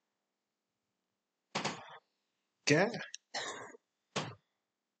Yeah.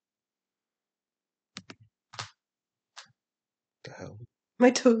 The hell? My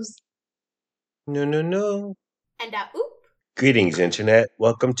toes. No. And oop. Greetings, Internet.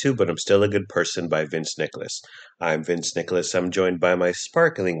 Welcome to But I'm Still a Good Person by Vince Nicholas. I'm Vince Nicholas. I'm joined by my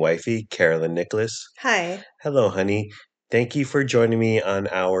sparkling wifey, Carolyn Nicholas. Hi. Hello, honey. Thank you for joining me on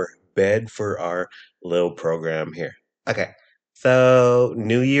our bed for our little program here. Okay. So,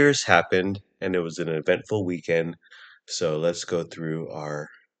 New Year's happened, and it was an eventful weekend. So, let's go through our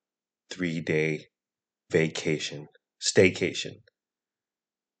 3-day vacation, staycation,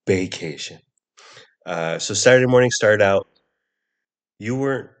 vacation. So Saturday morning started out. You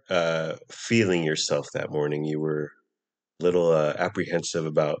weren't feeling yourself that morning. You were a little apprehensive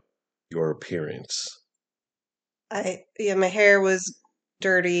about your appearance. My hair was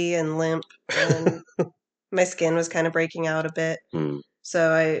dirty and limp, and my skin was kind of breaking out a bit.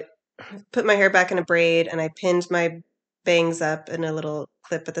 So I put my hair back in a braid, and I pinned my bangs up in a little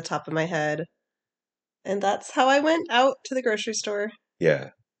clip at the top of my head. And that's how I went out to the grocery store. Yeah,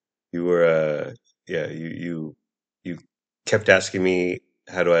 you were. You kept asking me,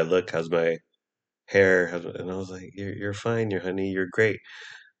 "How do I look? How's my hair?" And I was like, "You're fine, you're honey, you're great."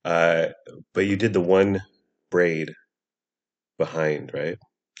 Uh, but you did the one braid behind, right?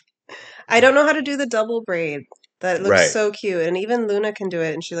 I don't know how to do the double braid. That looks Right. so cute, and even Luna can do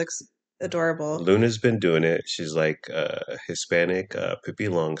it, and she looks adorable. Luna's been doing it. She's like Hispanic Pippi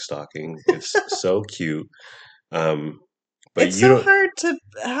Longstocking. It's so cute. But It's you so don't hard to.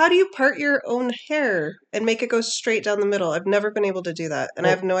 How do you part your own hair and make it go straight down the middle? I've never been able to do that, and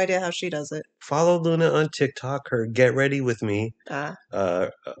I have no idea how she does it. follow Luna on TikTok. Her Get Ready with Me. Ah.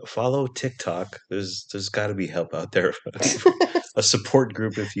 Follow TikTok. There's got to be help out there, a support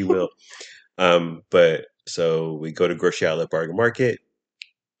group, if you will. But so we go to Grocery Outlet Bargain Market,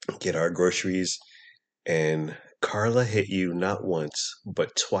 get our groceries, and Carla hit you not once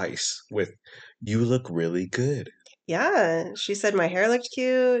but twice with "You look really good." Yeah, she said my hair looked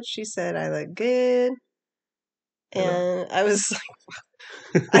cute. She said I look good. And I was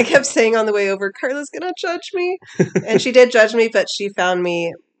like, I kept saying on the way over, Carla's gonna judge me. And she did judge me, but she found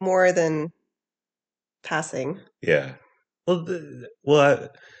me more than passing. Yeah. Well,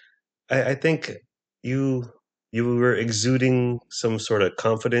 I think you you were exuding some sort of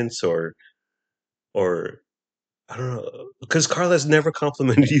confidence or I don't know, because Carla's never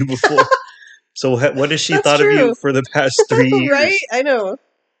complimented you before. So what has she That's thought of you true. for the past 3 Right? years? I know.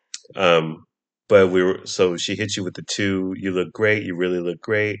 But so she hit you with the two. You look great. You really look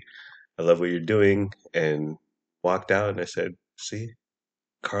great. I love what you're doing, and walked out. And I said, "See,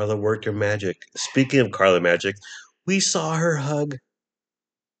 Carla worked your magic." Speaking of Carla magic, we saw her hug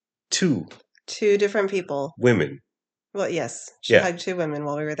two Two different people. women. Well, yes, she Yeah, hugged two women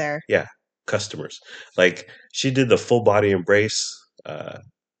while we were there. yeah, customers. Like she did the full body embrace,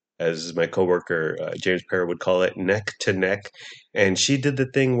 as my coworker James Perry would call it, neck to neck, and she did the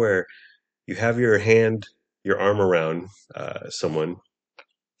thing where you have your arm around someone,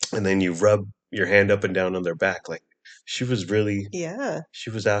 and then you rub your hand up and down on their back. Like she was really, Yeah. she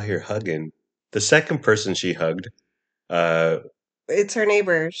was out here hugging. The second person she hugged, uh, It's her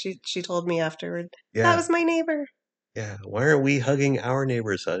neighbor. She told me afterward. That yeah, was my neighbor. yeah. Why aren't we hugging our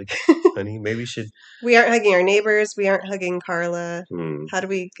neighbors, honey? Maybe we should. We aren't hugging our neighbors. We aren't hugging Carla. Hmm. How do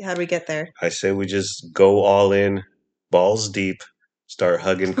we get there? I say we just go all in, balls deep. Start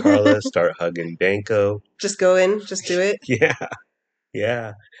hugging Carla. Start hugging Danko. Just go in. Just do it. Yeah,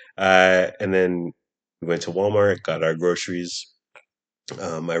 yeah. And then we went to Walmart, got our groceries.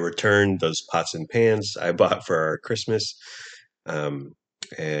 I returned those pots and pans I bought for our Christmas.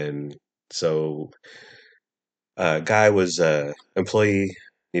 And so guy was employee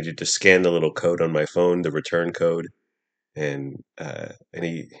needed to scan the little code on my phone, the return code, and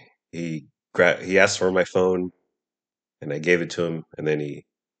he asked for my phone, and I gave it to him, and then he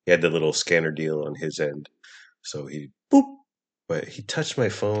had the little scanner deal on his end, so he boop, but he touched my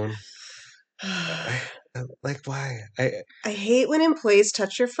phone. Like why? I hate when employees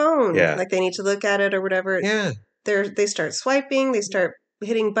touch your phone. Yeah. Like they need to look at it or whatever. Yeah. They start swiping. They start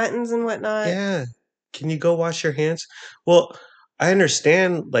hitting buttons and whatnot. Yeah. Can you go wash your hands? Well, I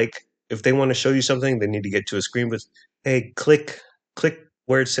understand, like, if they want to show you something, they need to get to a screen, but hey, click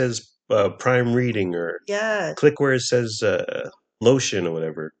where it says prime reading, or Yeah. click where it says lotion or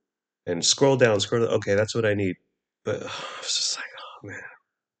whatever, and scroll down, okay, that's what I need. But it's just like, oh man.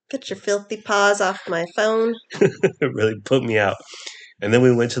 Get your filthy paws off my phone. It really put me out. And then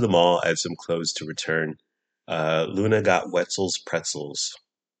we went to the mall, had some clothes to return. Luna got Wetzel's pretzels,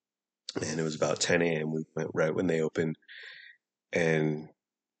 and it was about 10 a.m. We went right when they opened, and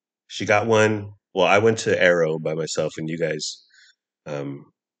she got one. well, I went to Arrow by myself, and you guys um,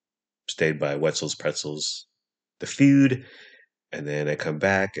 stayed by Wetzel's Pretzels, the food. And then I come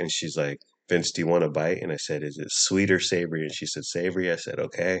back, and she's like, "Vince, do you want a bite?" And I said, "Is it sweet or savory?" And she said, "Savory." I said,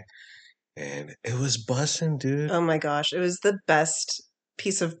 "Okay." And it was bussin', dude. Oh my gosh, it was the best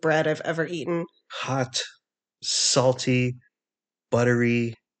piece of bread I've ever eaten. Hot, salty,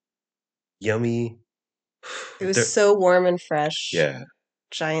 buttery, yummy. It was There, so warm and fresh. yeah,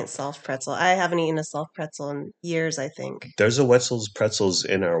 Giant soft pretzel. I haven't eaten a soft pretzel in years, I think. there's a Wetzel's Pretzels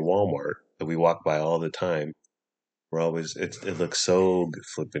in our Walmart that we walk by all the time. We're always it looks so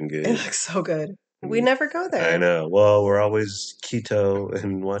flipping It good. looks so good. We And never go I there. know. Well, we're always keto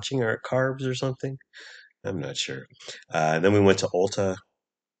and watching our carbs or something. I'm not sure. Then we went to Ulta,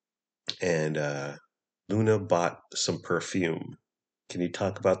 and Luna bought some perfume. Can you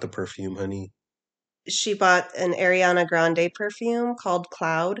talk about the perfume, honey? She bought an Ariana Grande perfume called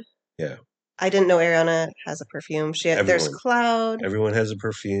Cloud. Yeah, I didn't know Ariana has a perfume. There's everyone. Cloud, Everyone has a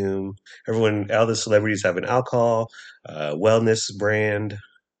perfume. Everyone, all the celebrities have an alcohol, wellness brand,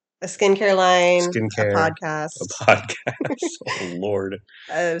 a skincare line, a skincare, a podcast. podcast. Oh Lord.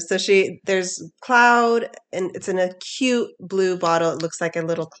 There's Cloud, and it's in a cute blue bottle. It looks like a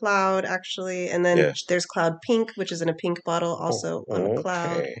little cloud, actually. And then Yeah. there's Cloud Pink, which is in a pink bottle, Oh, also on a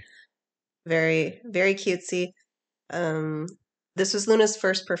cloud. okay. Very, very cutesy. Um, this was Luna's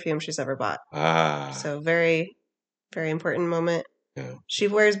first perfume she's ever bought. Ah, So very, very important moment. yeah, She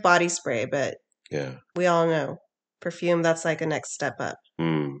wears body spray, but yeah. we all know perfume, that's like a next step up.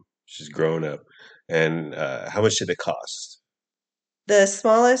 She's grown up. And how much did it cost? The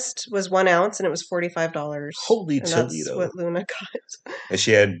smallest was 1 ounce and it was $45. Holy And that's Toledo. what Luna got. And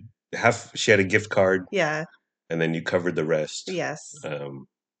she had a gift card, Yeah. and then you covered the rest. Yes. Um,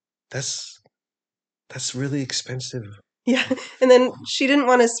 that's that's really expensive. Yeah. And then she didn't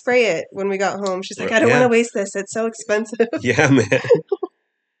want to spray it when we got home. She's like, I don't want Yeah, to waste this. It's so expensive. yeah, man.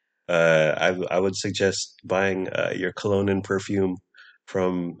 I would suggest buying your cologne and perfume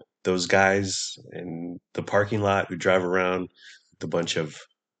from those guys in the parking lot who drive around with a bunch of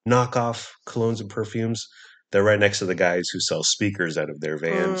knockoff colognes and perfumes. They're right next to the guys who sell speakers out of their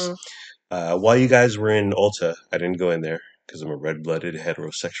vans. Mm. While you guys were in Ulta, I didn't go in there because I'm a red-blooded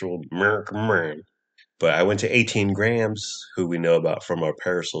heterosexual American man. But I went to 18 Grams, who we know about from our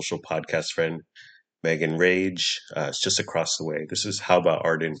parasocial podcast friend Megan Rage. It's just across the way. This is How About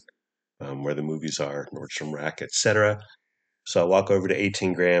Arden, where the movies are, Nordstrom Rack, etc. So I walk over to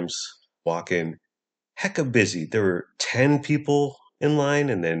 18 Grams, walk in, hecka busy. There were 10 people in line,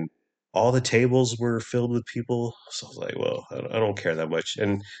 and then all the tables were filled with people. So I was like, well, I don't care that much.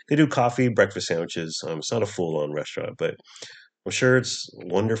 And they do coffee, breakfast sandwiches. It's not a full on restaurant, but I'm sure it's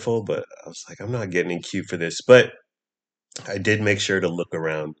wonderful. But I was like, I'm not getting in queue for this. But I did make sure to look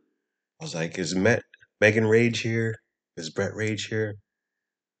around. I was like, is Megan Rage here? Is Brett Rage here?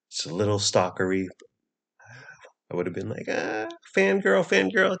 It's a little stalkery. I would have been like, fangirl,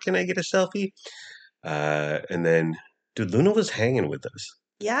 fangirl, can I get a selfie? And then, dude, Luna was hanging with us.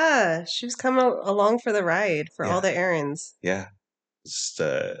 Yeah. She was coming along for the ride for all Yeah, the errands. yeah. It's,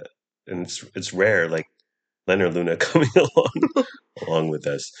 and it's rare, like Len or Luna coming along with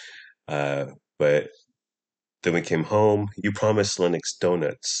us. Uh, but then we came home. You promised Lennox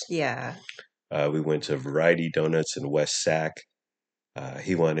donuts. Yeah. We went to Variety Donuts in West Sac.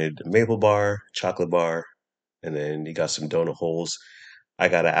 He wanted maple bar, chocolate bar, and then he got some donut holes. I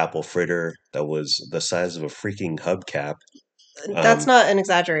got an apple fritter that was the size of a freaking hubcap. That's Um, not an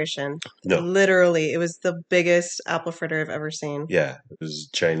exaggeration. no, Literally, it was the biggest apple fritter I've ever seen. yeah, it was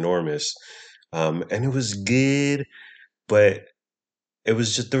ginormous, and it was good, but it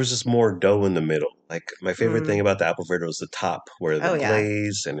was just there was just more dough in the middle. Like my favorite thing Mm. about the apple fritter was the top, where the Oh, yeah.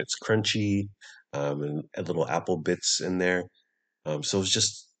 glaze and it's crunchy, and little apple bits in there. So it was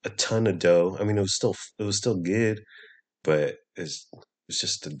just a ton of dough. I mean, it was still good, but it's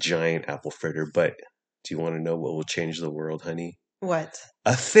just a giant apple fritter. But do you want to know what will change the world, honey? What?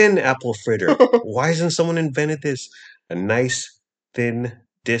 A thin apple fritter. Why hasn't someone invented this? A nice thin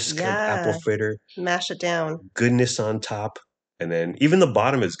disc of apple Yeah. fritter, Mash it down. goodness on top, and then even the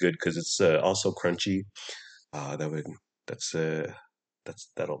bottom is good because it's also crunchy. Uh, that would that's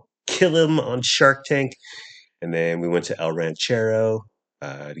that'll kill him on Shark Tank. And then we went to El Ranchero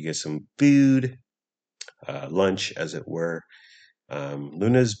to get some food, lunch, as it were.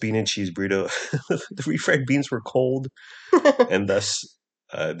 Luna's bean and cheese burrito. The refried beans were cold, and thus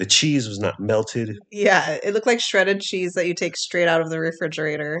the cheese was not melted. Yeah, it looked like shredded cheese that you take straight out of the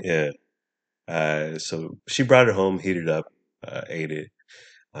refrigerator. Yeah. So she brought it home, heated it up, ate it.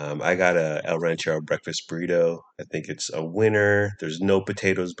 I got a El Ranchero breakfast burrito. I think it's a winner. There's no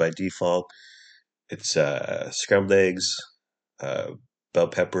potatoes by default. It's scrambled eggs, uh, bell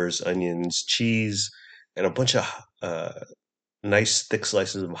peppers, onions, cheese, and a bunch of nice thick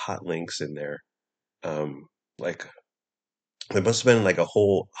slices of hot links in there. Like there must have been like a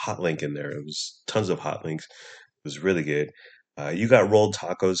whole hot link in there. It was tons of hot links. It was really good. You got rolled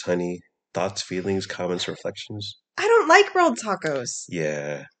tacos, honey. Thoughts, feelings, comments, reflections? I don't like rolled tacos.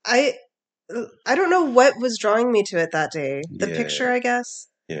 Yeah, I I don't know what was drawing me to it that day. The yeah, picture, I guess.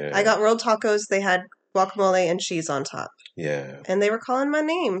 I yeah, got rolled tacos. They had guacamole and cheese on top, yeah, and they were calling my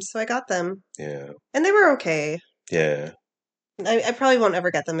name, so I got them, yeah, and they were okay. yeah, I probably won't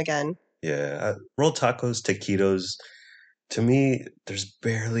ever get them again. yeah. Rolled tacos, taquitos. To me, there's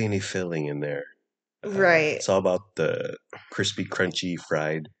barely any filling in there. Right. It's all about the crispy, crunchy,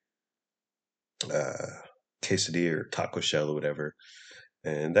 fried uh, quesadilla or taco shell or whatever,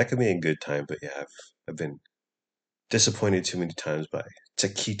 and that could be a good time. But yeah, I've been disappointed too many times by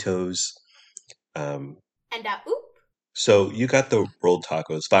taquitos. Um, Oop. so you got the rolled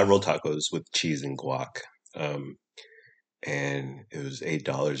tacos, 5 rolled tacos with cheese and guac, um, and it was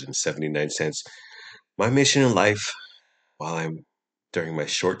 $8.79. My mission in life, while I'm during my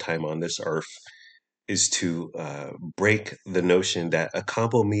short time on this earth, is to break the notion that a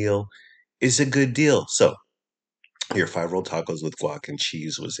combo meal is a good deal. So your 5 rolled tacos with guac and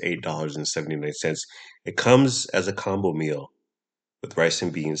cheese was $8.79. It comes as a combo meal with rice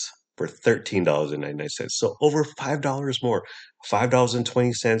and beans for $13.99. So over $5 more,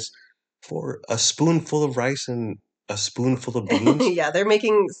 $5.20 for a spoonful of rice and a spoonful of beans. Yeah, they're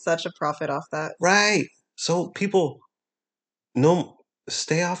making such a profit off that. Right. So people, no,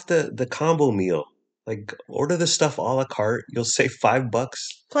 stay off the combo meal. Like order the stuff a la carte. You'll save $5.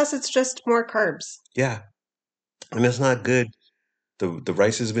 Plus, it's just more carbs. Yeah, and it's not good. The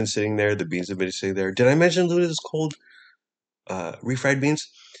rice has been sitting there. The beans have been sitting there. Did I mention Luna's cold refried beans?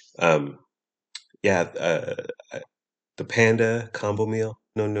 Um, yeah, the panda combo meal.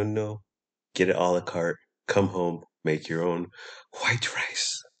 No, no, no. Get it a la carte. Come home, make your own white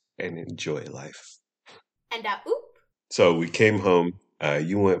rice, and enjoy life. Oop. So we came home.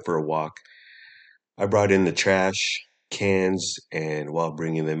 You went for a walk. I brought in the trash cans, and while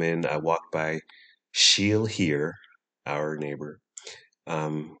bringing them in, I walked by Sheil here, our neighbor,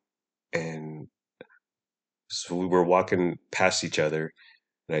 um, and so we were walking past each other,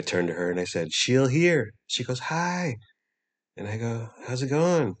 and I turned to her and I said, "Sheil here." She goes, "Hi," and I go, "How's it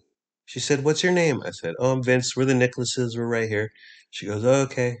going?" She said, "What's your name?" I said, "Oh, I'm Vince. We're the Nicholases. We're right here." She goes, "Oh,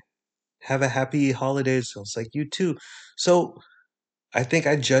 okay. Have a happy holidays." I was like, "You too." So I think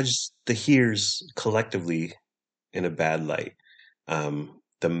I judged the here's collectively in a bad light.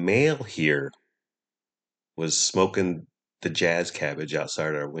 The male here was smoking the jazz cabbage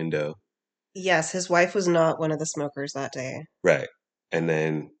outside our window. Yes, his wife was not one of the smokers that day. Right. And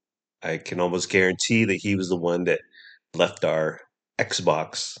then I can almost guarantee that he was the one that left our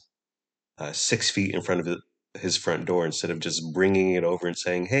Xbox 6 feet in front of his front door instead of just bringing it over and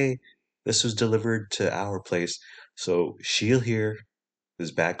saying, "Hey, this was delivered to our place." So Sheil here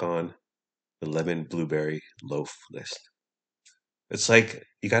is back on the lemon blueberry loaf list. It's like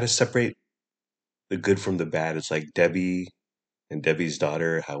you got to separate the good from the bad. It's like Debbie and Debbie's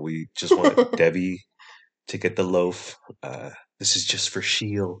daughter, how we just want Debbie to get the loaf. This is just for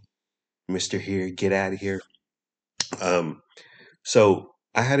Sheil. Mr. Here, get out of here. Um, so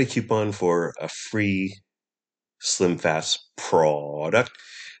I had a coupon for a free Slim Fast product.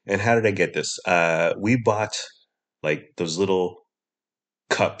 And how did I get this? We bought like those little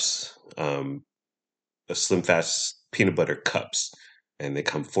cups, the Slim Fast peanut butter cups, and they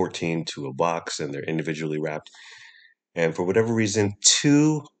come 14 to a box and they're individually wrapped. And for whatever reason,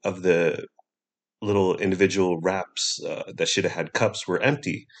 two of the little individual wraps that should have had cups were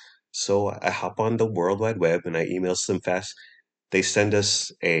empty. So I hop on the World Wide Web and I email SlimFast. They send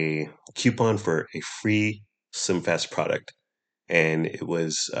us a coupon for a free SlimFast product, and it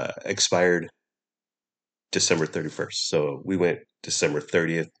was expired December 31st. So we went December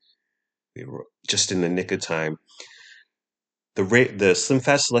 30th. We were just in the nick of time. The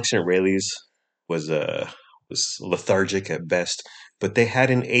SlimFast selection at Rayleigh's was lethargic at best, but they had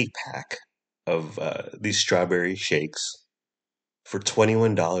an 8 pack of these strawberry shakes for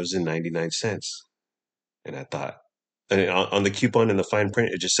 $21.99. And I thought, and on the coupon in the fine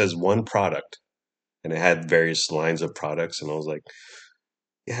print, it just says one product, and it had various lines of products. And I was like,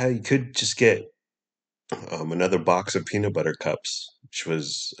 yeah, you could just get another box of peanut butter cups, which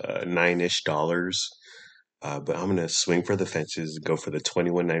was nine-ish dollars. But I'm gonna swing for the fences, go for the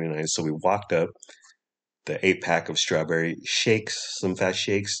 21.99. So we walked up the 8 pack of strawberry shakes, some fast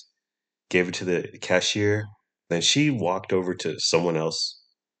shakes, gave it to the cashier. Then she walked over to someone else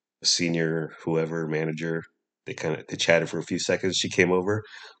senior whoever manager. They chatted for a few seconds. She came over,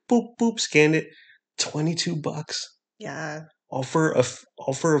 boop boop, scanned it, $22. Yeah. All for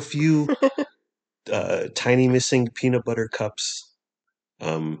a few tiny missing peanut butter cups,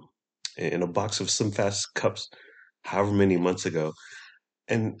 um, in a box of Slim Fast cups, however many months ago.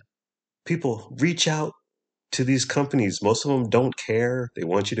 And people reach out to these companies. Most of them don't care. They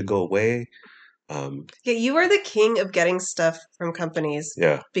want you to go away. Yeah, you are the king of getting stuff from companies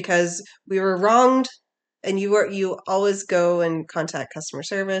Yeah, because we were wronged and you always go and contact customer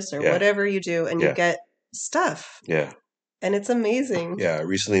service or yeah, whatever you do and you yeah, get stuff yeah, and it's amazing. yeah.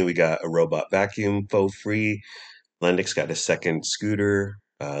 Recently, we got a robot vacuum for free. Lennox got a second scooter,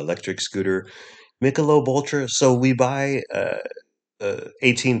 electric scooter, Michelob Ultra. So we buy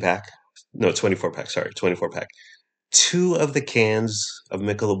 18 pack, no 24 pack. Sorry, 24 pack. Two of the cans of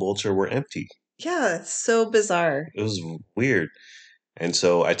Michelob Ultra were empty. Yeah, it's so bizarre. It was weird. And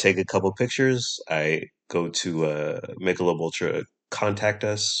so I take a couple pictures. I go to Michelob Ultra, contact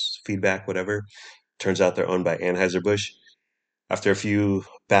us, feedback, whatever. Turns out they're owned by Anheuser-Busch. After a few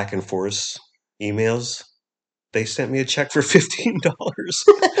back and forth emails, they sent me a check for $15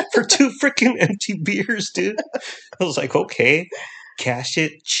 for two freaking empty beers, dude. I was like, okay, cash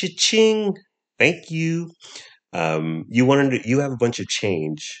it, cha-ching. Thank you. You have a bunch of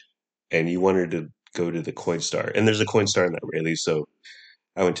change, and you wanted to go to the Coinstar, and there's a Coinstar in that Rayleigh, so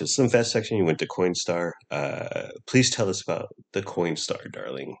I went to the Slimfast section. You went to Coinstar. Please tell us about the Coinstar,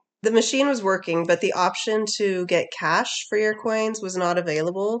 darling. The machine was working, but the option to get cash for your coins was not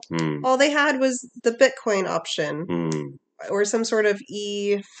available. Hmm. All they had was the Bitcoin option Hmm. or some sort of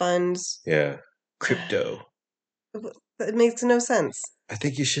e-funds. Yeah. Crypto. It makes no sense. I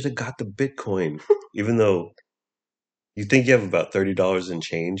think you should have got the Bitcoin, even though you think you have about $30 in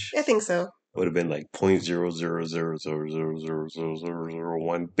change. I think so. Would have been like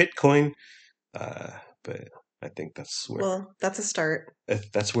 0.000000001 Bitcoin. But I think Well, that's a start.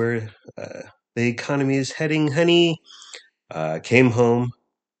 that's where the economy is heading, honey. Came home,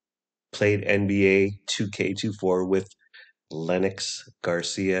 played NBA 2K24 with Lennox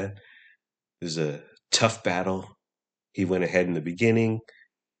Garcia. It was a tough battle. He went ahead in the beginning.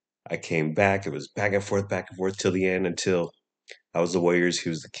 I came back. It was back and forth till the end until I was the Warriors. He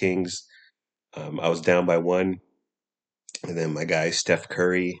was the Kings. I was down by one. And then my guy, Steph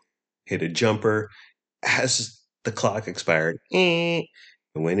Curry, hit a jumper as the clock expired. I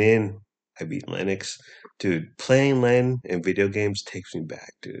went in. I beat Lennox. Dude, playing Len in video games takes me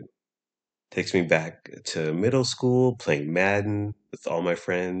back, dude. Takes me back to middle school, playing Madden with all my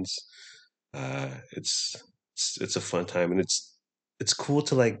friends. It's a fun time, and it's cool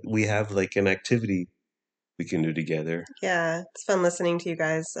to like we have like an activity we can do together. Yeah, it's fun listening to you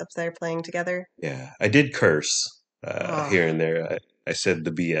guys up there playing together. Yeah, I did curse Oh, here and there. I said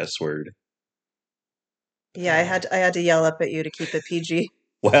the BS word. yeah, I had to yell up at you to keep it PG.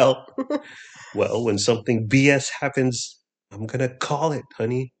 Well, well, when something BS happens, I'm gonna call it,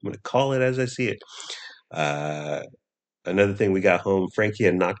 honey. I'm gonna call it as I see it. Uh, Another thing, we got home. Frankie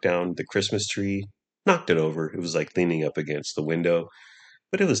had knocked down the Christmas tree, knocked it over. It was like leaning up against the window,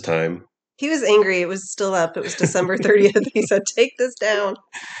 but it was time. He was angry. It was still up. It was December 30th. He said, "Take this down."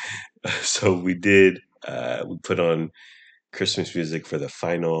 So we did. We put on Christmas music for the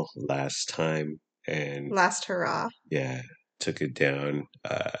final last time, and Last hurrah. yeah, took it down.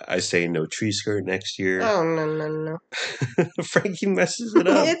 I say no tree skirt next year. Oh, no, no, no. Frankie messes it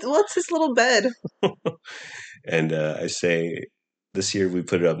up. What's his little bed? And I say this year we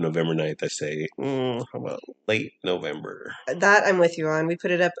put it up November 9th. I say, how about late November? That I'm with you on. We put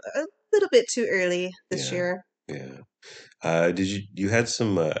it up a little bit too early this Yeah, year. yeah. Did you had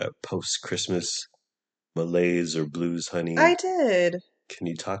some post Christmas malaise or blues, honey? I did. Can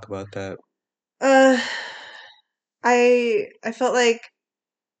you talk about that? Uh, I felt like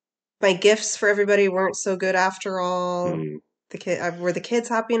my gifts for everybody weren't so good after all. Hmm. Were the kids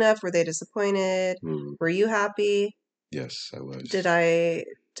happy enough? Were they disappointed? Hmm. Were you happy? Yes, I was. Did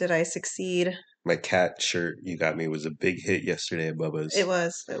I succeed? My cat shirt you got me was a big hit yesterday at Bubba's. It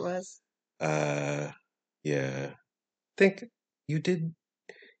was. It was. Yeah. I think you did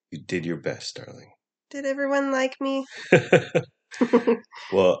your best, darling. Did everyone like me?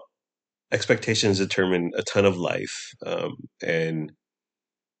 Well, expectations determine a ton of life. And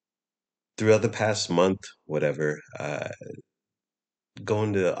throughout the past month, whatever,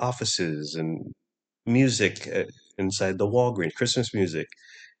 going to offices and music inside the Walgreens, Christmas music,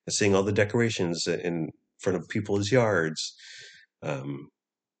 and seeing all the decorations in front of people's yards, um,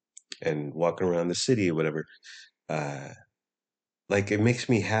 and walking around the city or whatever. Uh, like it makes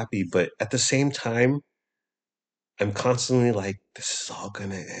me happy, but at the same time, I'm constantly like, this is all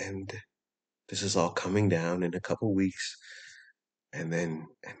gonna end. This is all coming down in a couple weeks, and then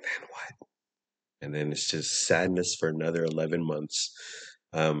what? And then it's just sadness for another 11 months.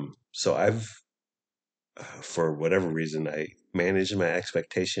 So I've, for whatever reason, I manage my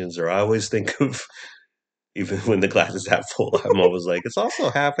expectations, or I always think of, even when the glass is half full, I'm always like, it's also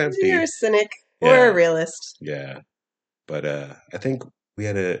half You're empty. a cynic or Yeah, a realist. yeah. But I think we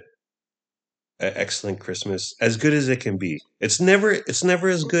had a excellent Christmas, as good as it can be. It's never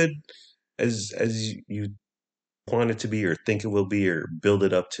as good as you want it to be, or think it will be, or build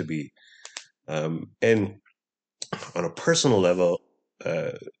it up to be. And on a personal level,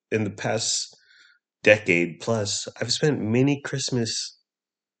 uh, in the past decade plus, I've spent many Christmas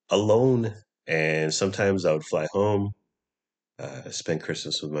alone, and sometimes I would fly home, spend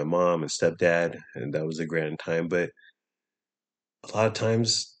Christmas with my mom and stepdad, and that was a grand time. But a lot of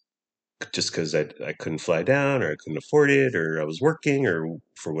times, just because I couldn't fly down, or I couldn't afford it, or I was working, or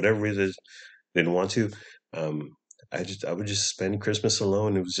for whatever reason didn't want to, um, I would just spend Christmas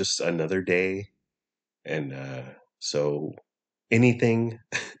alone. It was just another day, and so anything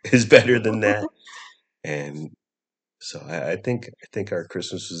is better than that. And so I think our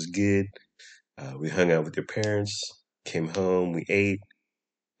Christmas was good. We hung out with your parents, came home, we ate,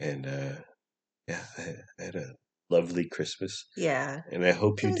 and yeah, I had a lovely Christmas, Yeah, and I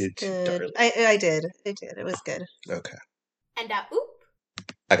hope it you was did too, good. darling. I did. I did. It was good. Okay. And oop.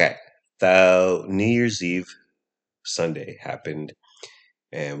 Okay. So New Year's Eve Sunday happened,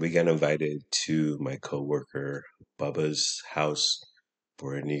 and we got invited to my coworker Bubba's house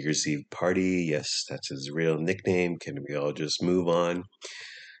for a New Year's Eve party. Yes, that's his real nickname. Can we all just move on?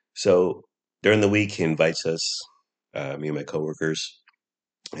 So during the week, he invites us, me and my coworkers,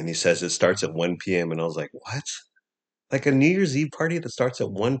 and he says it starts at 1 p.m. And I was like, what? Like a New Year's Eve party that starts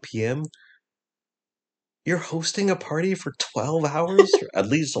at 1 p.m.? You're hosting a party for 12 hours, or at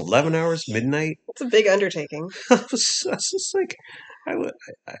least 11 hours, midnight? It's a big undertaking. I was just like, I,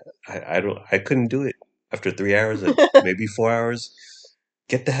 w- I couldn't do it after 3 hours, and maybe 4 hours.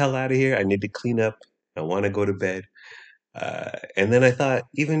 Get the hell out of here. I need to clean up. I want to go to bed. And then I thought,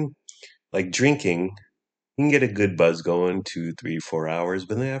 even like drinking, you can get a good buzz going 2, 3, 4 hours,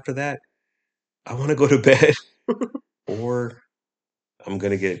 but then after that, I want to go to bed, or I'm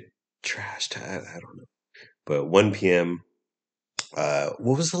gonna get trashed. I don't know. But 1 p.m. What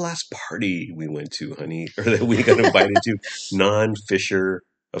was the last party we went to, honey, or that we got invited to? Non-Fisher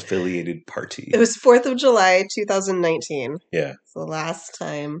affiliated party. It was 4th of July, 2019. Yeah, It's the last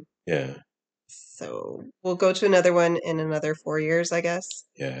time. yeah, So we'll go to another one in another 4 years, I guess.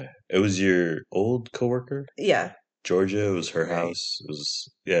 yeah. It was your old coworker, Yeah, Georgia. It was her right. house. It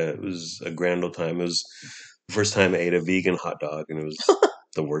was, yeah. It was a grand old time. It was the first time I ate a vegan hot dog, and it was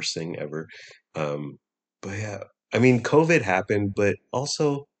the worst thing ever. Um, but yeah, I mean, COVID happened, but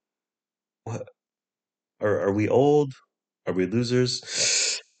also, what are we old? Are we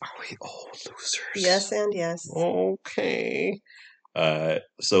losers? Are we old losers? Yes, and yes. Okay.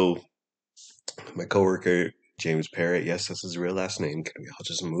 So my coworker James Parrott, yes, that's his real last name. Can we all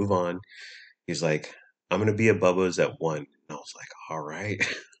just move on? He's like, I'm gonna be at Bubba's at 1. And I was like, all right.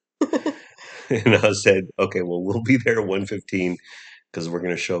 And I said, okay, well, we'll be there at 1:15 because we're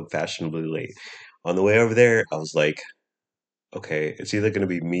gonna show up fashionably late. On the way over there, I was like, okay, it's either gonna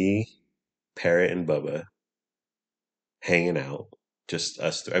be me, Parrot, and Bubba hanging out. Just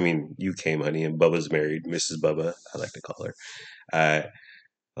us. I mean, you came, honey, and Bubba's married, Mrs. Bubba, I like to call her. I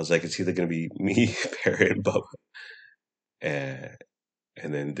was like, it's either going to be me, Parrot, and Bubba, uh,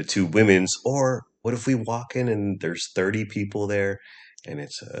 and then the two women's, or what if we walk in and there's 30 people there, and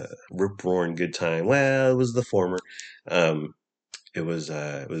it's a rip roaring good time? Well, it was the former. Um, it was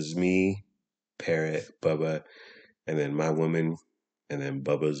me, Parrot, Bubba, and then my woman, and then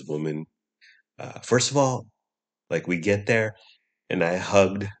Bubba's woman. First of all, like we get there, and I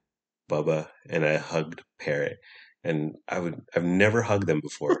hugged Bubba, and I hugged Parrot, and I've never hugged them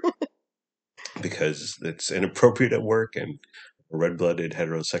before because it's inappropriate at work, and a red-blooded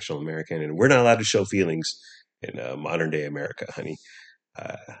heterosexual American, and we're not allowed to show feelings in modern day America, honey.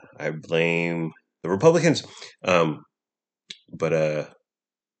 Uh, I blame the Republicans. Um, but I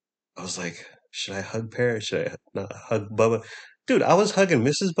was like, should I hug Parrot? Should I not hug Bubba? Dude, I was hugging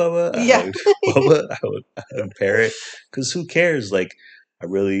Mrs. Bubba. I Yeah. hugged Bubba. I hugged Parrot. Because who cares? Like, I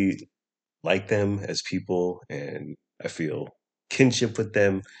really like them as people, and I feel kinship with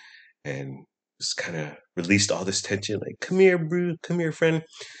them, and just kind of released all this tension. Like, come here, bro. Come here, friend.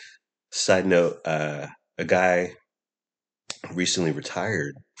 Side note, a guy recently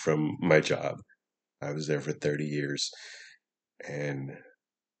retired from my job. I was there for 30 years, and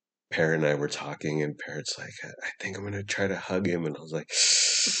Parrot and I were talking, and Parrot's like, I think I'm gonna try to hug him, and I was like,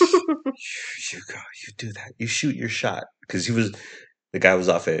 you go, you do that, you shoot your shot, because the guy was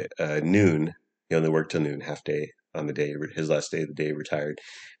off at noon. He only worked till noon, half day on the day, his last day of the day, retired.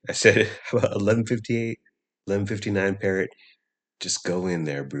 I said, how about 11:58, 11:59, Parrot? Just go in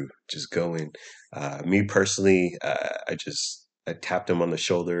there, bro. Just go in. Me personally, I tapped him on the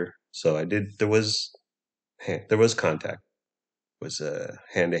shoulder, so I did. There was contact, was a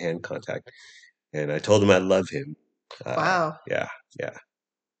hand to hand contact, and I told him I love him. Wow. Yeah, yeah,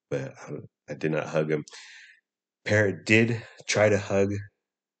 but I did not hug him. Parrot did try to hug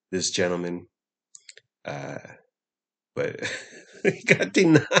this gentleman, uh, but he got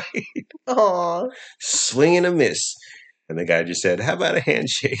denied. Oh. Swing and a miss. And the guy just said, "How about a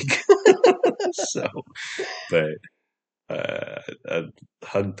handshake?" So, but a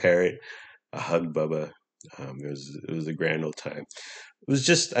hug Parrot, a hug Bubba. It was a grand old time. It was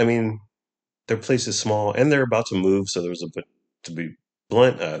just, I mean, their place is small and they're about to move, so there was to be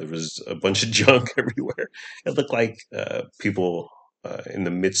blunt, there was a bunch of junk everywhere. It looked like people in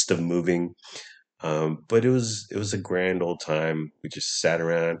the midst of moving. But it was a grand old time. We just sat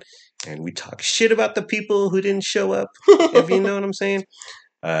around and we talked shit about the people who didn't show up, if you know what I'm saying.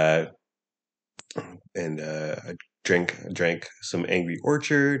 Uh, and I drank some Angry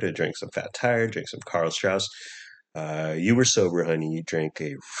Orchard. I drank some Fat Tire. Drank some Carl Strauss. You were sober, honey. You drank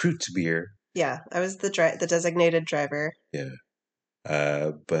a fruit beer. Yeah, I was the designated driver. Yeah.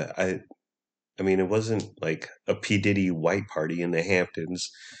 But I mean, it wasn't like a P Diddy white party in the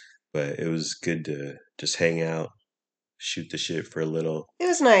Hamptons, but it was good to just hang out, shoot the shit for a little. It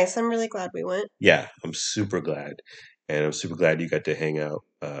was nice. I'm really glad we went. Yeah, I'm super glad. And I'm super glad you got to hang out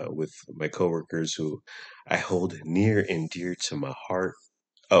with my coworkers who I hold near and dear to my heart.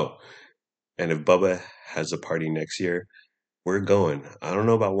 Oh, and if Bubba has a party next year, we're going. I don't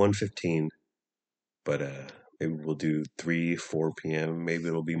know about 1:15, but maybe we'll do 3, 4 p.m. Maybe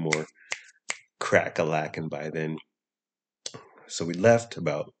it'll be more crack-a-lacking by then. So we left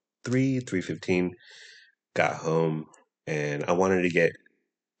about 3:15, got home, and I wanted to get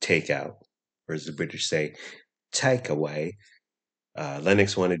takeout, or as the British say, takeaway.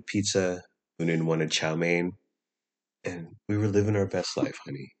 Lennox wanted pizza. Unin wanted chow mein. And we were living our best life,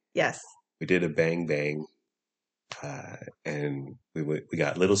 honey. Yes. We did a bang bang. And we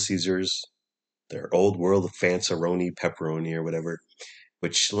got Little Caesars, their old world of Fanceroni, pepperoni, or whatever,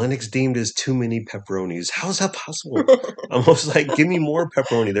 which Lennox deemed as too many pepperonis. How's that possible? I'm almost like, give me more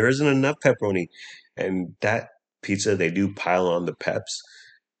pepperoni. There isn't enough pepperoni. And that pizza, they do pile on the peps,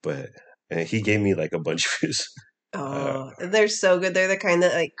 but and he gave me like a bunch of his. Oh, they're so good. They're the kind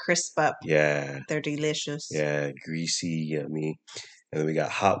that like crisp up. Yeah. They're delicious. Yeah, greasy, yummy. And then we got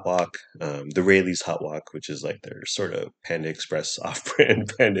Hot Walk, the Rayleigh's Hot Walk, which is like their sort of Panda Express,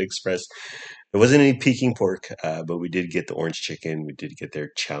 off-brand Panda Express. There wasn't any Peking pork, but we did get the orange chicken. We did get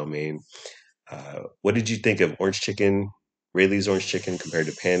their chow mein. What did you think of orange chicken, Rayleigh's orange chicken compared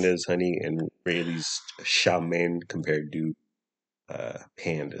to Panda's, honey, and Rayleigh's chow mein compared to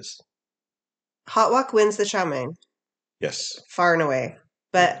Panda's? Hot Walk wins the chow mein. Yes. Far and away.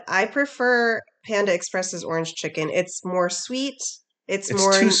 But I prefer Panda Express's orange chicken. It's more sweet. It's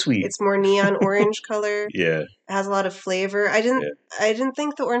more too sweet. It's more neon orange color. Yeah. It has a lot of flavor. I didn't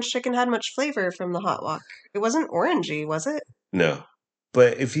think the orange chicken had much flavor from the Hot Walk. It wasn't orangey, was it? No.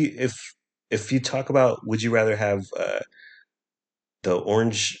 But if you talk about, would you rather have the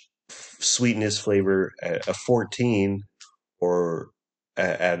orange sweetness flavor at a 14 or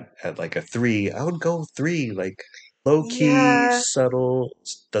at like a 3? I would go 3, like low key, Yeah. subtle,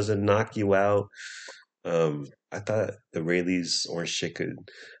 doesn't knock you out. I thought the Rayleigh's orange chicken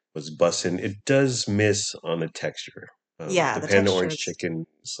was bussin'. It does miss on the texture. Yeah, the the Panda orange texture's- chicken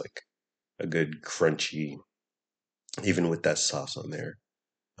is like a good crunchy, even with that sauce on there.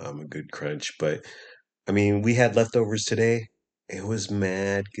 A good crunch. But I mean, we had leftovers today. It was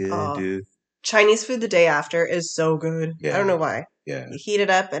mad good, Oh. dude. Chinese food the day after is so good. I don't know why. Yeah. You heat it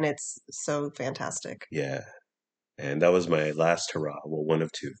up and it's so fantastic. Yeah. And that was my last hurrah. Well, one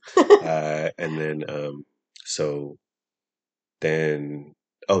of two. And then, so then,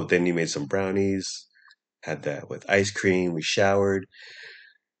 then you made some brownies, had that with ice cream. We showered.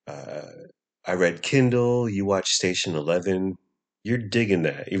 I read Kindle. You watched Station 11. You're digging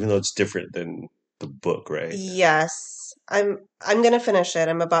that, even though it's different than the book, right? Yes. I'm gonna finish it.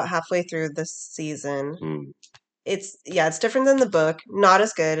 I'm about halfway through this season. Mm. It's different than the book. Not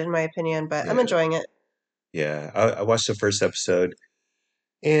as good in my opinion, but I'm enjoying it. Yeah, I watched the first episode,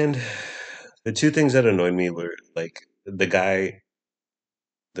 and the two things that annoyed me were like the guy,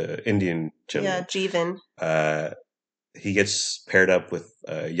 the Indian gentleman. Yeah, Jeevan. he gets paired up with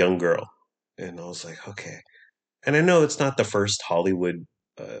a young girl, and I was like, okay. And I know it's not the first Hollywood,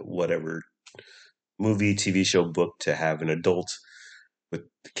 whatever movie, TV show, book to have an adult with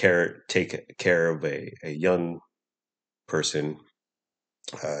take care of a young person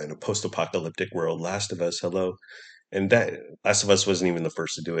in a post-apocalyptic world. Last of Us, hello, and that Last of Us wasn't even the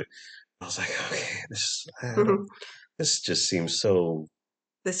first to do it. I was like, okay, this just seems so.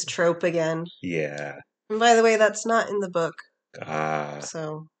 This trope again. Yeah. And by the way, that's not in the book. Ah.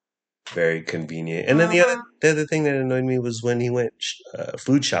 So very convenient. And then the other thing that annoyed me was when he went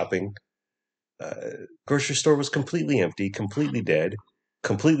food shopping. Grocery store was completely empty, completely dead,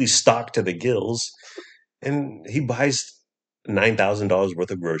 completely stocked to the gills, and he buys $9,000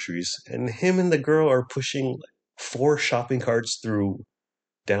 worth of groceries, and him and the girl are pushing 4 shopping carts through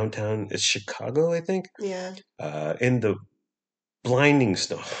downtown. It's Chicago, I think. Yeah. In the blinding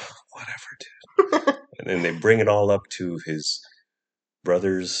snow, whatever, dude. And then they bring it all up to his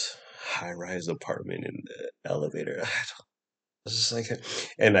brother's high-rise apartment in the elevator. It's just like,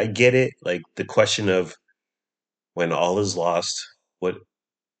 and I get it, like the question of when all is lost, what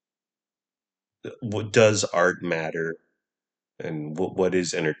what does art matter, and what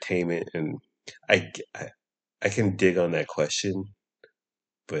is entertainment, and I I can dig on that question,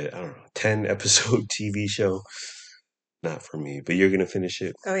 but I don't know, 10 episode TV show, not for me. But you're gonna finish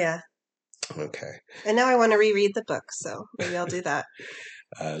it, Oh yeah. okay? And now I want to reread the book, so maybe I'll do that.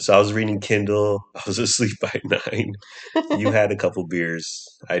 So I was reading Kindle. I was asleep by 9. You had a couple beers.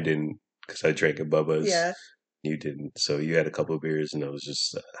 I didn't because I drank at Bubba's. Yeah. You didn't. So you had a couple beers, and I was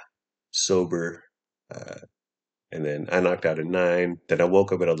just sober. And then I knocked out at 9. Then I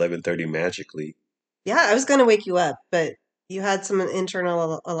woke up at 11:30 magically. Yeah, I was gonna wake you up, but you had some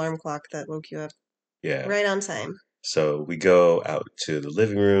internal alarm clock that woke you up. Yeah. Right on time. So we go out to the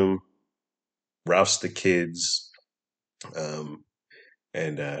living room, rouse the kids, um,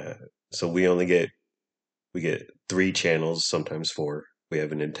 and so we get 3 channels, sometimes 4. We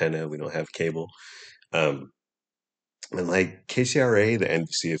have an antenna. We don't have cable. Um, and like KCRA, the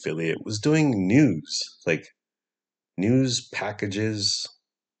NBC affiliate, was doing news, like news packages.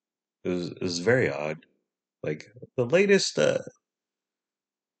 It was very odd. Like the latest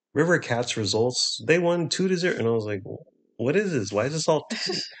River Cats results, they won 2-0, and I was like, "What is this? Why is this all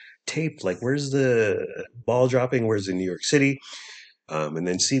taped? Like, where's the ball dropping? Where's the New York City?" And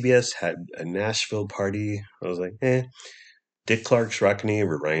then CBS had a Nashville party. I was like, "Eh." Dick Clark's Rockin' Eve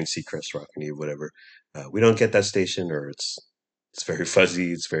or Ryan Seacrest Rockin' Eve, whatever. We don't get that station, or it's very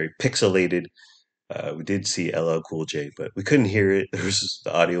fuzzy. It's very pixelated. We did see LL Cool J, but we couldn't hear it.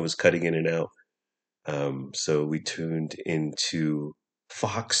 The audio was cutting in and out. So we tuned into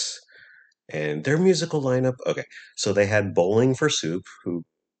Fox and their musical lineup. Okay, so they had Bowling for Soup, who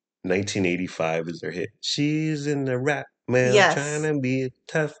 1985 is their hit. She's in the rap mill Yes. trying to be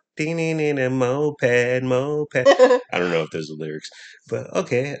tough. In a moped. I don't know if there's the lyrics, but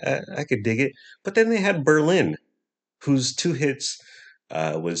okay, I could dig it. But then they had Berlin, whose 2 hits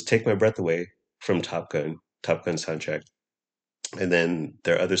was "Take My Breath Away" from Top Gun soundtrack, and then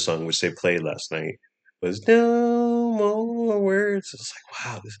their other song, which they played last night, was "No More Words." It's like,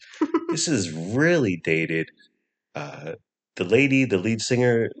 wow, this is really dated. Uh, the lead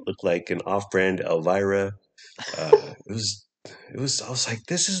singer, looked like an off-brand Elvira. It was. I was like,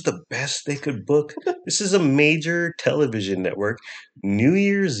 this is the best they could book. This is a major television network, New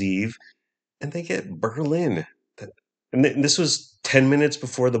Year's Eve, and they get Berlin. And this was 10 minutes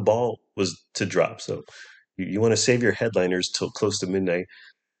before the ball was to drop. So you want to save your headliners till close to midnight.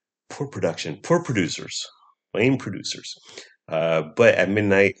 Poor production, poor producers, lame producers. But at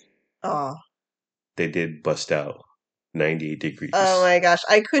midnight, Oh. they did bust out 98 Degrees. Oh my gosh,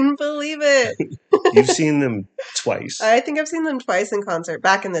 I couldn't believe it. You've seen them twice. I think I've seen them twice in concert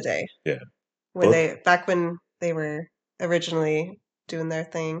back in the day. Yeah. When they were originally doing their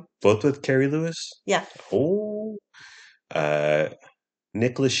thing. Both with Carrie Lewis? Yeah. Oh.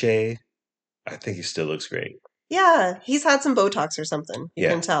 Nick Lachey, I think he still looks great. Yeah, he's had some Botox or something. You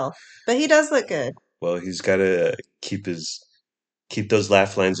can tell. But he does look good. Well, he's got to keep those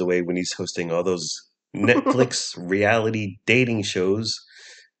laugh lines away when he's hosting all those Netflix reality dating shows.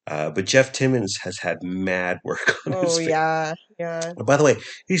 But Jeff Timmons has had mad work on his face. Yeah. By the way,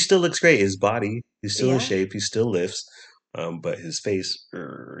 he still looks great. His body, he's still in shape. He still lifts. But his face,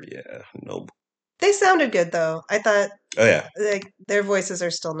 no. They sounded good though. I thought. Oh yeah. Like their voices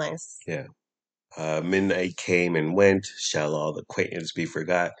are still nice. Yeah. Midnight came and went. Shall all acquaintance be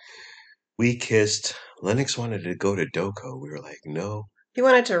forgot? We kissed. Lennox wanted to go to Doko. We were like, no. He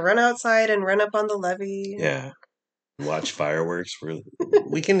wanted to run outside and run up on the levee. Yeah. Watch fireworks.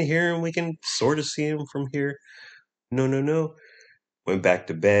 We can hear him. We can sort of see him from here. No, no, no. Went back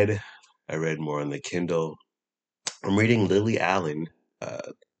to bed. I read more on the Kindle. I'm reading Lily Allen,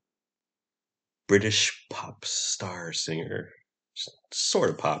 British pop star singer, sort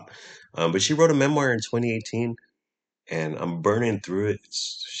of pop. But she wrote a memoir in 2018, and I'm burning through it.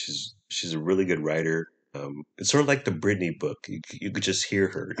 She's a really good writer. It's sort of like the Britney book. You could just hear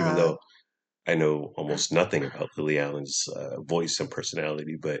her, even though I know almost nothing about Lily Allen's voice and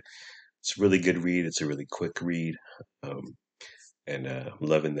personality. But it's a really good read. It's a really quick read, um, and I'm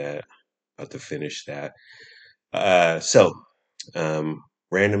loving that. About to finish that. So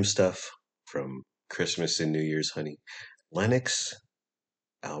random stuff from Christmas and New Year's, honey. Lennox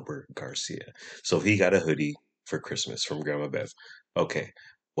Albert Garcia. So he got a hoodie for Christmas from Grandma Bev. Okay,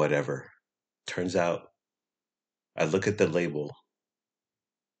 whatever. Turns out, I look at the label,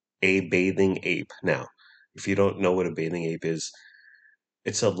 a bathing ape. Now, if you don't know what a bathing ape is,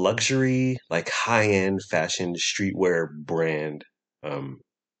 it's a luxury, like high-end fashion streetwear brand. Um,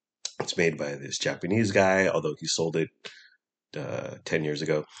 it's made by this Japanese guy, although he sold it 10 years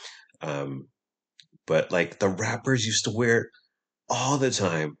ago. Um, but like the rappers used to wear it all the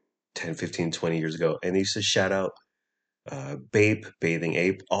time 10, 15, 20 years ago. And they used to shout out Bape, Bathing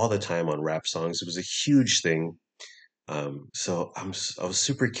Ape all the time on rap songs. It was a huge thing. So I was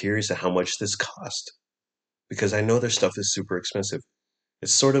super curious at how much this cost because I know their stuff is super expensive.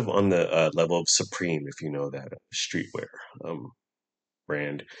 It's sort of on the level of Supreme, if you know that streetwear um,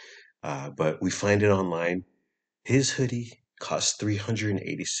 brand. But we find it online. His hoodie costs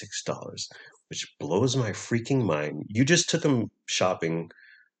 $386, which blows my freaking mind. You just took him shopping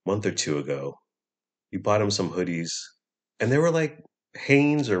a month or two ago. You bought him some hoodies, and they were like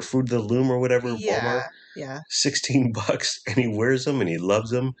Hanes or Fruit of the Loom or whatever, Walmart, Yeah. $16, and he wears them and he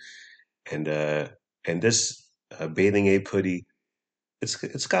loves them. And this bathing ape hoodie,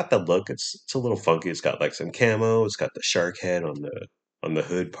 it's got the look. It's a little funky. It's got like some camo. It's got the shark head on the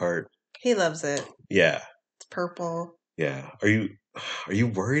hood part. He loves it. Yeah, It's purple. yeah. Are you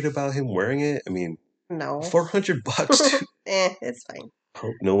worried about him wearing it? I mean, No. $400. It's fine.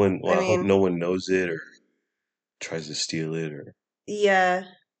 Hope no one. Well, I I hope mean, no one knows it or tries to steal it or. yeah,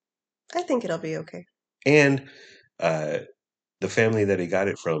 I think it'll be okay. And uh, the family that he got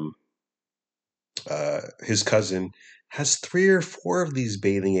it from, his cousin, has 3 or 4 of these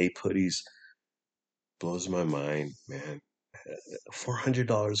bathing ape hoodies. Blows my mind, man.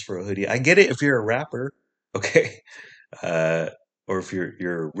 $400 for a hoodie. I get it if you're a rapper, okay, uh, or if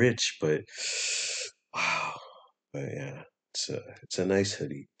you're rich, but wow, but yeah, it's a nice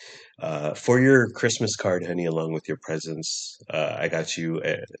hoodie. For your Christmas card, honey, along with your presents, I got you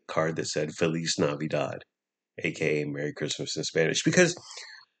a card that said "Feliz Navidad," aka Merry Christmas in Spanish, because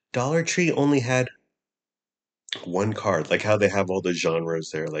Dollar Tree only had one card, like how they have all the genres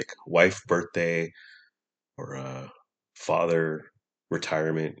there, like wife birthday or father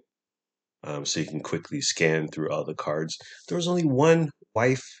retirement. So you can quickly scan through all the cards. There was only one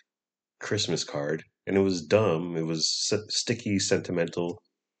wife Christmas card, and it was dumb. It was sticky, sentimental,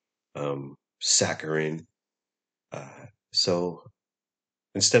 saccharine. So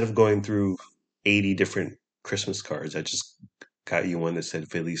instead of going through 80 different Christmas cards, I just got you one that said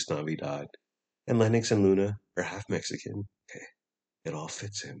Feliz Navidad. And Lennox and Luna are half Mexican. Okay, it all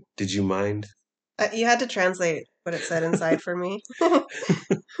fits in. Did you mind? You had to translate what it said inside for me.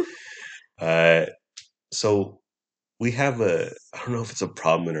 uh, so we have I don't know if it's a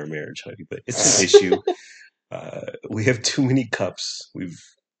problem in our marriage, honey, but it's an issue. We have too many cups. We've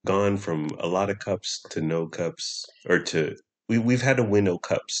gone from a lot of cups to no cups, or we've had to winnow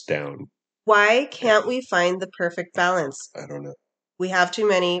cups down. Why can't we find the perfect balance? I don't know. We have too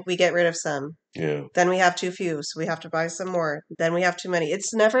many, we get rid of some. Yeah. Then we have too few, so we have to buy some more. Then we have too many.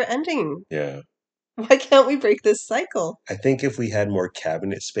 It's never ending. Yeah. Why can't we break this cycle? I think if we had more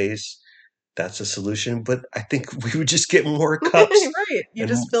cabinet space, that's a solution, but I think we would just get more cups. Right. You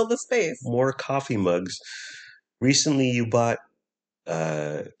just fill the space. More coffee mugs. Recently you bought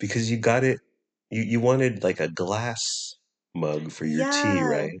because you got it you wanted like a glass mug for your tea,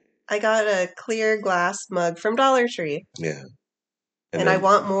 right? I got a clear glass mug from Dollar Tree. Yeah. And I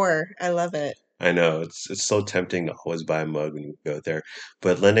want more. I love it. I know it's so tempting to always buy a mug when you go there.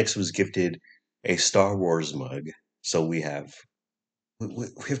 But Lennox was gifted a Star Wars mug. So we have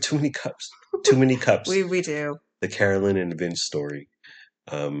too many cups. Too many cups. We do. The Carolyn and Vince story.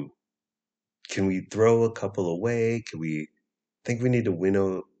 Can we throw a couple away? I think we need to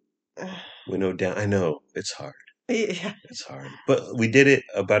winnow down. I know it's hard. Yeah. It's hard. But we did it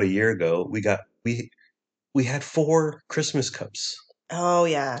about a year ago. We had 4 Christmas cups. Oh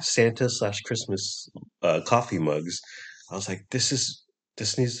yeah. Santa/Christmas coffee mugs. I was like,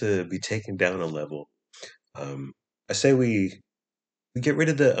 this needs to be taken down a level. I say we get rid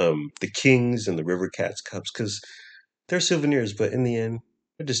of the Kings and the River Cats cups because they're souvenirs, but in the end,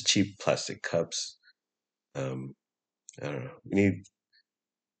 they're just cheap plastic cups. Um, I don't know.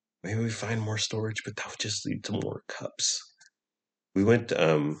 Maybe we find more storage, but that would just lead to more cups. We went.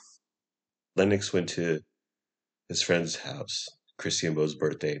 Lennox went to his friend's house, Chrissy and Bo's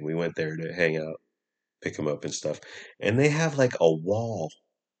birthday, and we went there to hang out, pick him up and stuff. And they have like a wall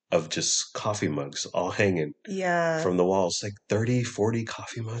of just coffee mugs all hanging from the walls, like 30, 40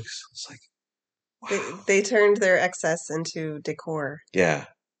 coffee mugs. It's like, wow. They turned their excess into decor. Yeah.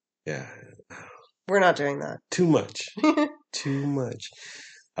 We're not doing that. Too much. Too much.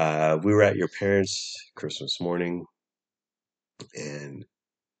 We were at your parents' Christmas morning, and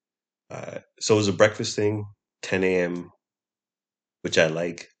so it was a breakfast thing, 10 a.m., which I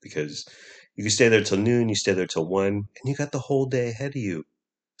like because you can stay there till noon, you stay there till 1, and you got the whole day ahead of you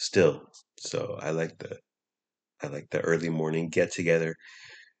still. So I like the early morning get together.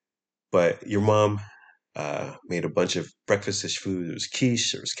 But your mom made a bunch of breakfast-ish food. There was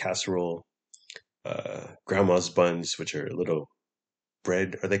quiche, there was casserole, grandma's buns, which are little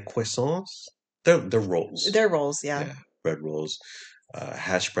bread. Are they croissants? They're rolls. They're rolls, yeah. Yeah, bread rolls,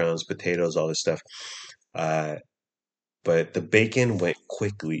 hash browns, potatoes, all this stuff. But the bacon went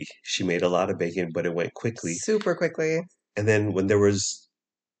quickly. She made a lot of bacon, but it went quickly. Super quickly. And then when there was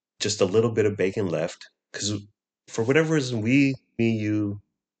just a little bit of bacon left, because for whatever reason, me, you,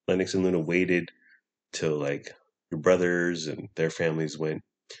 Lennox, and Luna waited till like your brothers and their families went.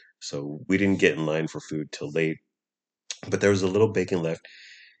 So we didn't get in line for food till late. But there was a little bacon left.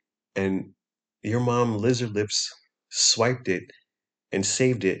 And your mom, Lizard Lips, swiped it and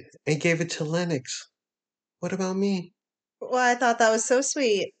saved it and gave it to Lennox. What about me? Well, I thought that was so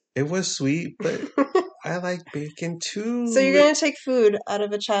sweet. It was sweet, but I like bacon too. So you're going to take food out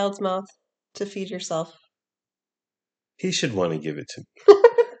of a child's mouth to feed yourself? He should want to give it to me.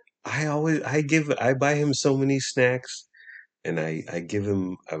 I buy him so many snacks, and I would give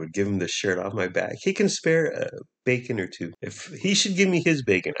him the shirt off my back. He can spare a bacon or two. If he should give me his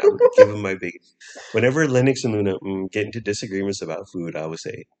bacon, I would give him my bacon. Whenever Lennox and Luna get into disagreements about food, I would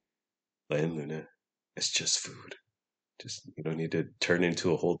say, Len, Luna, it's just food. Just, you don't need to turn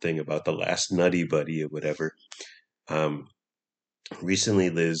into a whole thing about the last nutty buddy or whatever. Recently,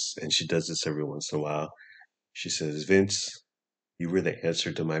 Liz, and she does this every once in a while, she says, Vince, you were the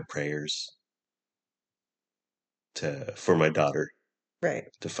answer to my prayers for my daughter, right,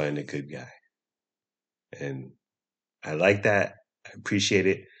 to find a good guy. And I like that. I appreciate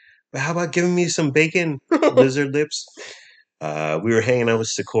it. But how about giving me some bacon, Lizard Lips? We were hanging out with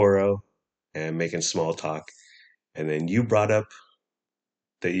Socorro and making small talk. And then you brought up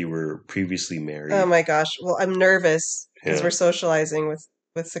that you were previously married. Oh my gosh. Well, I'm nervous because we're socializing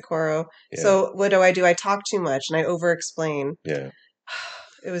with Socorro. Yeah. So what do? I talk too much and I over-explain. Yeah.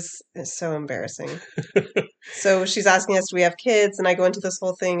 It's so embarrassing. So she's asking us, do we have kids? And I go into this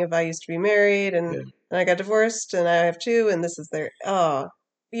whole thing of I used to be married and I got divorced and I have two and this is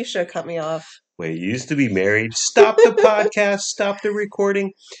you should have cut me off. Wait, you used to be married? Stop the podcast, stop the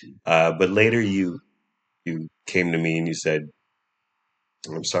recording. But later you came to me and you said,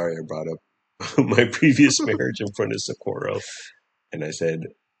 I'm sorry I brought up my previous marriage in front of Socorro. And I said,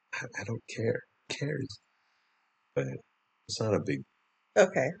 I don't care. Who cares? But it's not a big...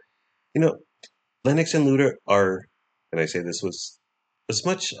 Okay. You know, Lennox and Luda are, and I say this with as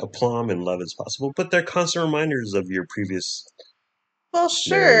much aplomb and love as possible, but they're constant reminders of your previous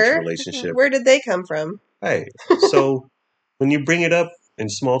marriage relationship. Where did they come from? Right. So when you bring it up in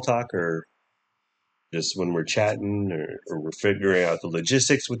small talk or just when we're chatting or we're figuring out the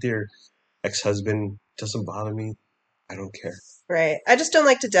logistics with your ex-husband, it doesn't bother me. I don't care. Right. I just don't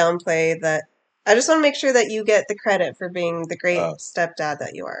like to downplay that. I just want to make sure that you get the credit for being the great stepdad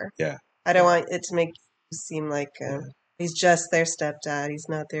that you are. Yeah. I don't want it to make you seem like he's just their stepdad. He's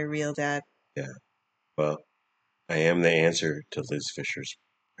not their real dad. Yeah. Well, I am the answer to Liz Fisher's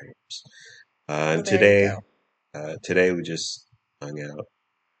prayers. And today we just hung out,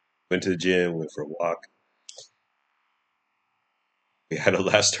 went to the gym, went for a walk. We had a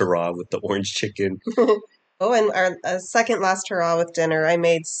last hurrah with the orange chicken. Oh, and our second last hurrah with dinner, I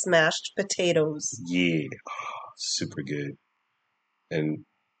made smashed potatoes. Yeah, super good. And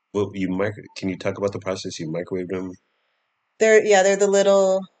can you talk about the process? You microwaved them? They're the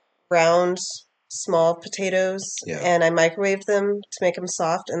little round, small potatoes. Yeah. And I microwaved them to make them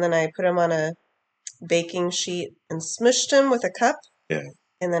soft, and then I put them on a baking sheet and smushed them with a cup. Yeah.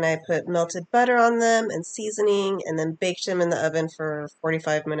 And then I put melted butter on them and seasoning, and then baked them in the oven for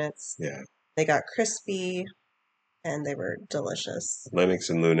 45 minutes. Yeah. They got crispy. and they were delicious. Lennox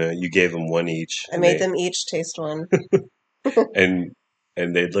and Luna, you gave them one each. I made them each taste one. and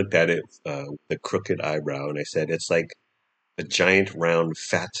they looked at it with a crooked eyebrow, and I said, "It's like a giant, round,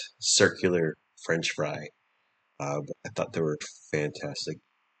 fat, circular French fry." But I thought they were fantastic.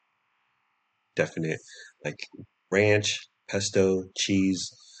 Definite, like ranch, pesto,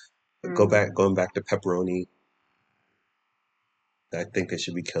 cheese. Going back to pepperoni. I think they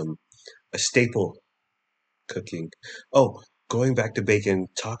should become a staple cooking. Oh, going back to bacon,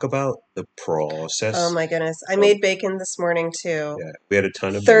 talk about the process. Oh my goodness. I made bacon this morning too. Yeah, we had a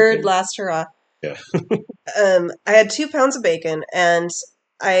ton of Third bacon. Last Hurrah. Yeah. I had 2 pounds of bacon, and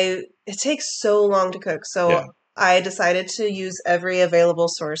it takes so long to cook. So Yeah. I decided to use every available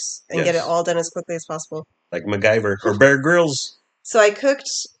source and get it Yes. all done as quickly as possible. Like MacGyver or Bear Grylls. So I cooked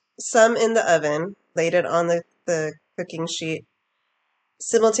some in the oven, laid it on the cooking sheet,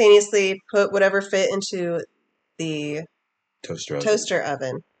 simultaneously put whatever fit into the toaster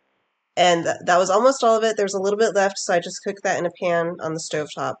oven. And that was almost all of it. There was a little bit left, so I just cooked that in a pan on the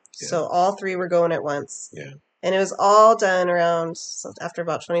stovetop. Yeah. So all 3 were going at once. Yeah. And it was all done after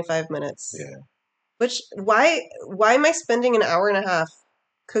about 25 minutes. Yeah. Which, why am I spending an hour and a half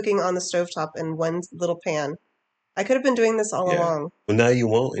cooking on the stovetop in one little pan? I could have been doing this all along. Well, now you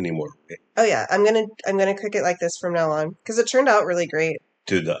won't anymore. Oh yeah, I'm gonna cook it like this from now on because it turned out really great.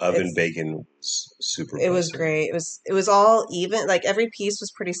 Dude, the oven bacon was super. It was great. It was all even. Like every piece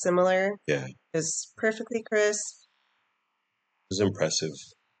was pretty similar. Yeah. It was perfectly crisp. It was impressive.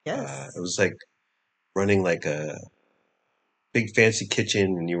 Yes. It was like running like a big fancy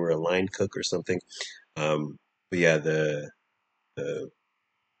kitchen and you were a line cook or something. But yeah, the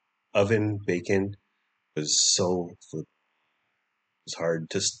oven bacon was it was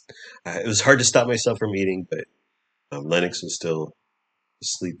hard it was hard to stop myself from eating, but Lennox was still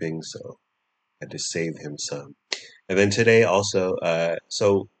sleeping, so I had to save him some. And then today also,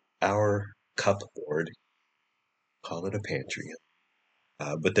 so our cupboard, call it a pantry,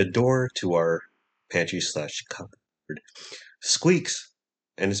 but the door to our pantry slash cupboard squeaks,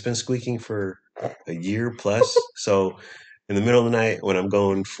 and it's been squeaking for a year plus. So in the middle of the night when I'm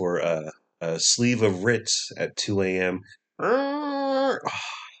going for a sleeve of Ritz at 2 a.m., now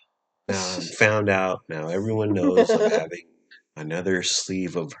I'm found out. Now everyone knows I'm having another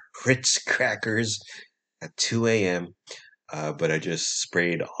sleeve of Ritz crackers at 2 a.m. But I just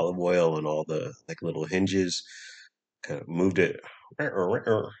sprayed olive oil on all the like little hinges, kind of moved it,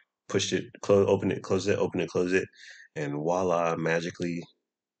 pushed it, open it, close it, open it, close it, and voila, magically,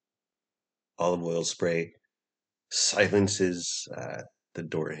 olive oil spray silences the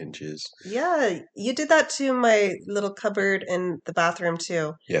door hinges. Yeah, you did that to my little cupboard in the bathroom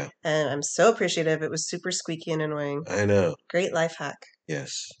too. Yeah. And I'm so appreciative. It was super squeaky and annoying. I know. Great life hack.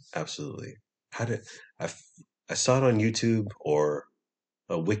 Yes, absolutely. I saw it on YouTube or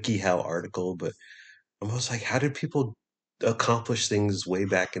a WikiHow article, but I'm almost like, how did people accomplish things way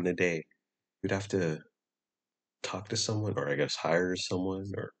back in the day? You'd have to talk to someone, or I guess hire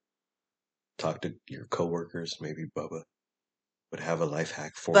someone, or talk to your coworkers. Maybe Bubba would have a life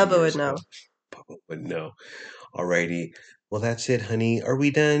hack 40 Bubba years would know. ago. Bubba would know. Alrighty. Well, that's it, honey. Are we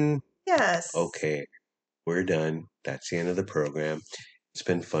done? Yes. Okay. We're done. That's the end of the program. It's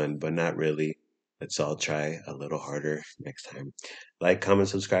been fun, but not really. Let's all try a little harder next time. Like, comment,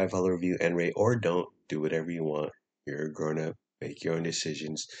 subscribe, follow, review, and rate, or don't. Do whatever you want. You're a grown up. Make your own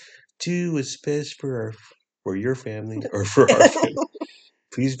decisions. Do what's best for your family or for our family.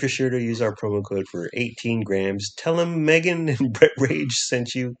 Please be sure to use our promo code for 18 grams. Tell them Megan and Brett Rage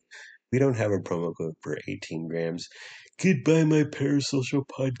sent you. We don't have a promo code for 18 grams. Goodbye, my parasocial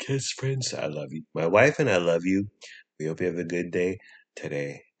podcast friends. I love you. My wife and I love you. We hope you have a good day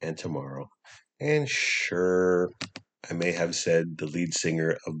today and tomorrow. And sure, I may have said the lead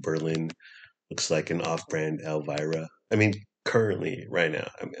singer of Berlin looks like an off-brand Elvira. I mean, currently, right now,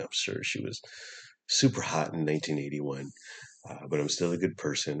 I'm sure she was super hot in 1981. But I'm still a good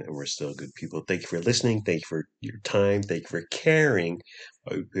person and we're still good people. Thank you for listening. Thank you for your time. Thank you for caring.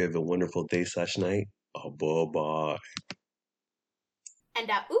 I hope you have a wonderful day / night. Bye-bye.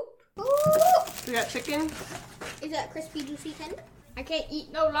 And oop. We got chicken. Is that crispy, juicy, tender? I can't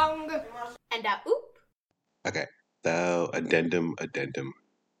eat no longer. And oop. Okay. Thou addendum.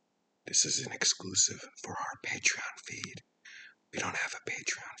 This is an exclusive for our Patreon feed. We don't have a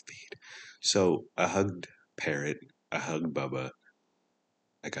Patreon feed. So I hugged Parrot. I hugged Bubba.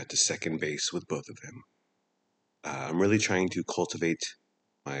 I got to second base with both of them. I'm really trying to cultivate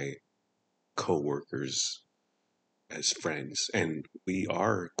my co-workers as friends, and we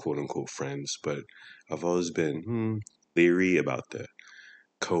are quote-unquote friends, but I've always been leery about the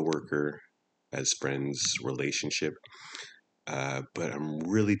co-worker as friends relationship. But I'm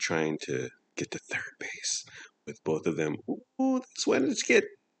really trying to get to third base with both of them. Ooh, that's when it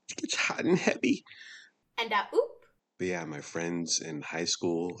gets hot and heavy. And oop. But yeah, my friends in high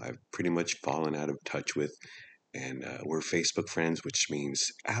school, I've pretty much fallen out of touch with, and we're Facebook friends, which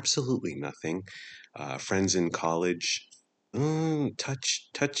means absolutely nothing. Friends in college,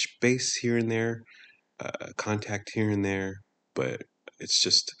 touch base here and there, contact here and there, but it's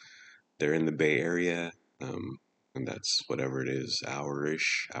just they're in the Bay Area, and that's whatever it is,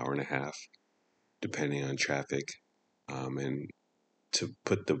 hour-ish, hour and a half, depending on traffic. And to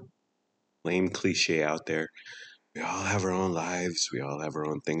put the lame cliche out there, we all have our own lives, we all have our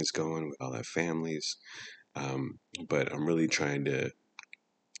own things going, we all have families. But I'm really trying to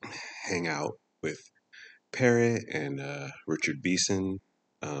hang out with Parrot and Richard Beeson,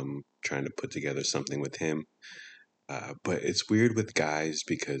 trying to put together something with him. But it's weird with guys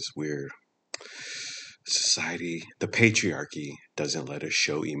because we're society, the patriarchy doesn't let us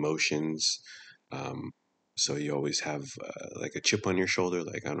show emotions. Um, so you always have like a chip on your shoulder,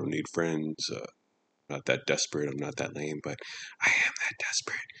 like I don't need friends. Not that desperate. I'm not that lame, but I am that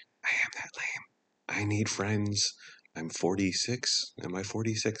desperate. I am that lame. I need friends. I'm 46. Am I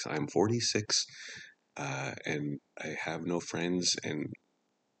 46? I'm 46. And I have no friends, and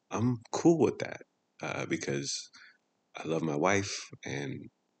I'm cool with that because I love my wife, and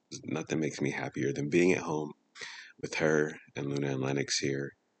nothing makes me happier than being at home with her and Luna and Lennox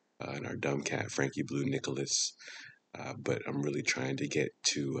here, and our dumb cat Frankie Blue Nicholas. But I'm really trying to get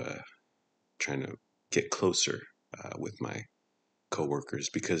closer with my coworkers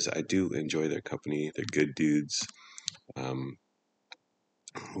because I do enjoy their company. They're good dudes. Um,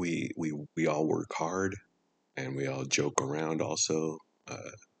 we all work hard and we all joke around. Also,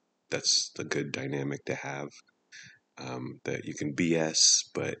 that's a good dynamic to have. That you can BS,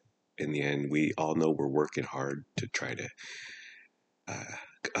 but in the end, we all know we're working hard to try to uh,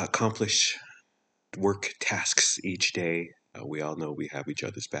 accomplish work tasks each day. We all know we have each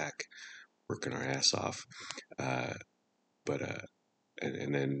other's back, working our ass off. Uh, but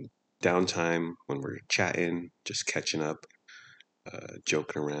and then downtime when we're chatting, just catching up,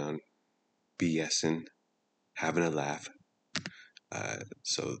 joking around, BSing, having a laugh.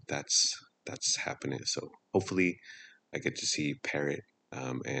 So that's happening. So hopefully, I get to see Parrot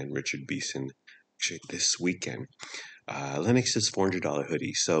and Richard Beeson actually this weekend. Lennox is $400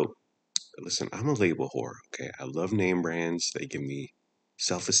 hoodie. So listen, I'm a label whore. Okay, I love name brands. They give me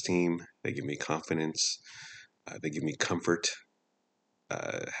self-esteem. They give me confidence. They give me comfort.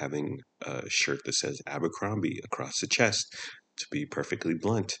 Having a shirt that says Abercrombie across the chest, to be perfectly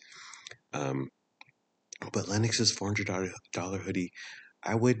blunt. Um, but Lennox's $400 hoodie,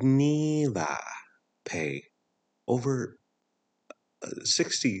 I would neither pay over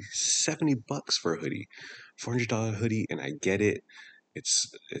 60, 70 bucks for a hoodie. $400 hoodie, and I get it. It's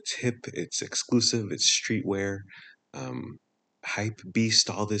hip, it's exclusive, it's streetwear, um, hype beast,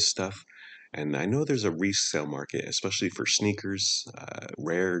 all this stuff. And I know there's a resale market, especially for sneakers,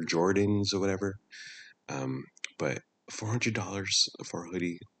 rare Jordans or whatever. Um, but $400 for a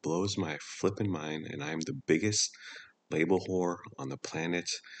hoodie blows my flipping mind, and I'm the biggest label whore on the planet.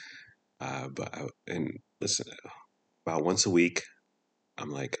 And listen, about once a week, I'm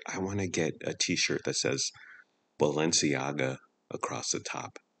like, I want to get a T-shirt that says Balenciaga across the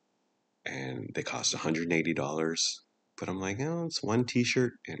top, and they cost $180. But I'm like, oh, it's one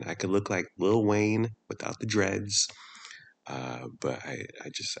T-shirt, and I could look like Lil Wayne without the dreads. But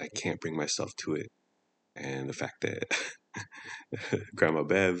I can't bring myself to it. And the fact that Grandma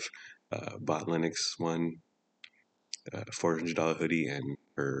Bev bought Lennox one $400 hoodie, and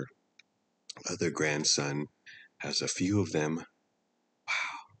her other grandson has a few of them.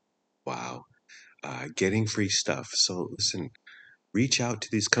 Wow. Getting free stuff. So listen, reach out to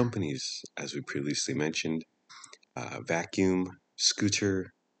these companies, as we previously mentioned. Vacuum,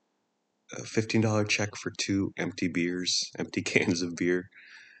 Scooter, a $15 check for two empty beers, empty cans of beer.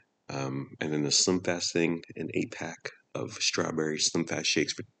 And then the Slim Fast thing, an 8-pack of strawberry Slim Fast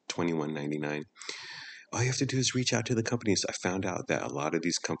shakes for $21.99. All you have to do is reach out to the companies. I found out that a lot of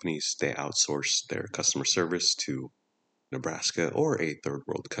these companies, they outsource their customer service to Nebraska or a third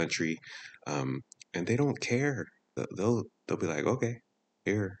world country, um, and they don't care. They'll be like, okay,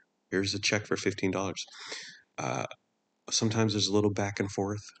 here's a check for $15. Uh, Sometimes there's a little back and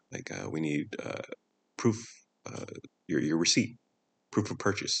forth, like we need proof, uh, your receipt, proof of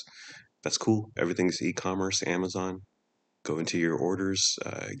purchase. That's cool. Everything's e-commerce, Amazon. Go into your orders,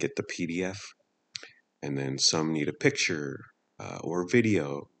 get the PDF, and then some need a picture or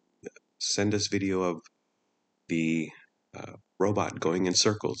video. Send us video of the robot going in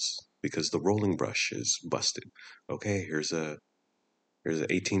circles. because the rolling brush is busted. Okay, here's an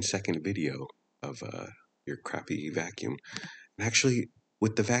 18-second video of your crappy vacuum. And actually,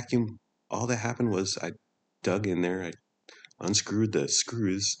 with the vacuum, all that happened was I dug in there, I unscrewed the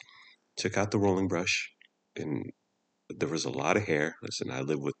screws, took out the rolling brush, and there was a lot of hair. Listen, I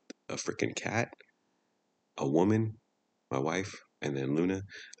live with a freaking cat, a woman, my wife, and then Luna.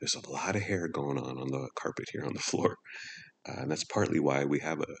 There's a lot of hair going on the carpet here on the floor. And that's partly why we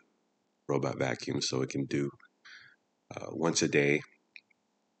have a robot vacuum, so it can do once a day.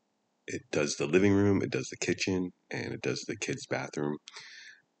 It does the living room, it does the kitchen, and it does the kids' bathroom.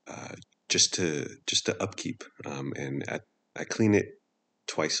 Uh, just to upkeep. And I clean it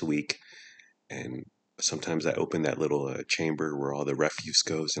twice a week, and sometimes I open that little chamber where all the refuse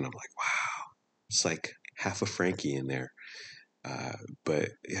goes, and I'm like, wow, it's like half a Frankie in there. Uh, but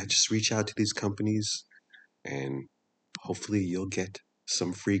yeah, just reach out to these companies, and hopefully you'll get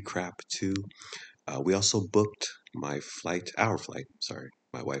some free crap too. We also booked our flight. Sorry,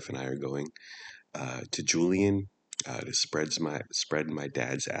 my wife and I are going to Julian to spread my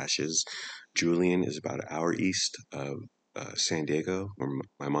dad's ashes. Julian is about an hour east of San Diego, where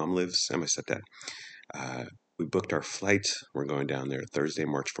my mom lives, and my stepdad. Uh, we booked our flight. We're going down there Thursday,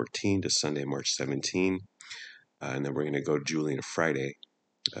 March 14 to Sunday, March 17. And then we're going to go to Julian Friday.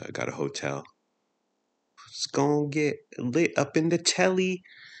 Got a hotel. It's going to get lit up in the telly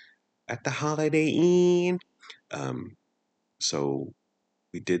at the Holiday Inn. So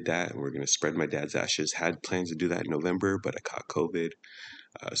we did that, and we're going to spread my dad's ashes. Had plans to do that in November, but I caught COVID,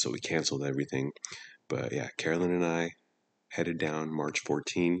 so we canceled everything. But yeah, Carolyn and I headed down March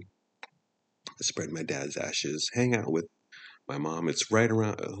 14 to spread my dad's ashes, hang out with my mom. It's right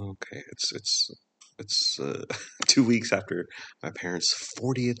around. Okay, it's 2 weeks after my parents'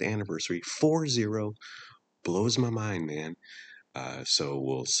 40th anniversary. 40 blows my mind, man. So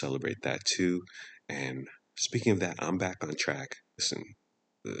we'll celebrate that too. And speaking of that, I'm back on track. Listen,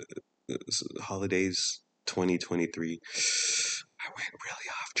 the, the holidays 2023, I went really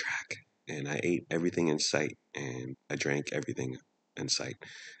off track, and I ate everything in sight, and I drank everything in sight.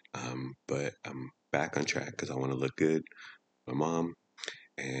 But I'm back on track because I want to look good, my mom,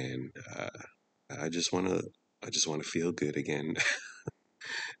 and I just want to. I just want to feel good again.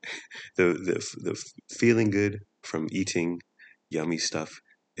 The feeling good from eating yummy stuff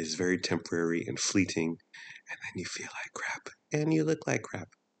is very temporary and fleeting, and then you feel like crap and you look like crap.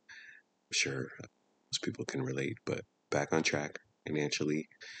 Sure, most people can relate, but back on track financially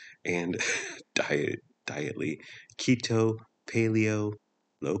and dietly, keto, paleo,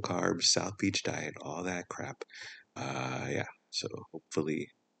 low carb, South Beach diet, all that crap. Yeah, so hopefully,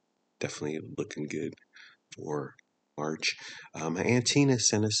 definitely looking good for March. My Aunt Tina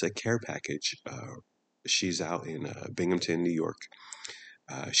sent us a care package. She's out in Binghamton, New York.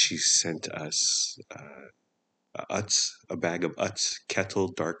 She sent us a bag of Utz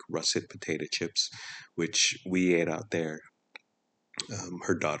kettle dark russet potato chips, which we ate out there.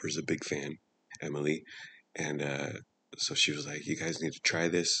 Her daughter's a big fan, Emily, and so she was like, "You guys need to try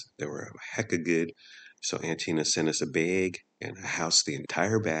this." They were a heck of good. So Aunt Tina sent us a bag, and I housed the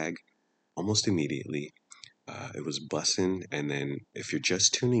entire bag almost immediately. It was bussin', and then if you're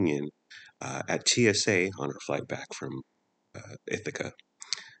just tuning in, at TSA on our flight back from Ithaca,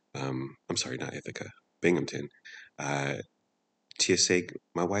 I'm sorry, not Ithaca, Binghamton, uh, TSA,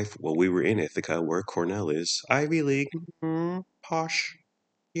 my wife, well, we were in Ithaca where Cornell is, Ivy League, posh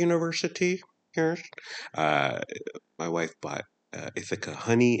university, yes. Uh, my wife bought Ithaca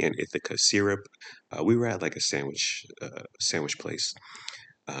honey and Ithaca syrup. We were at like a sandwich place,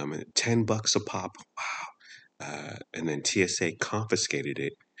 and $10 a pop. Wow. And then TSA confiscated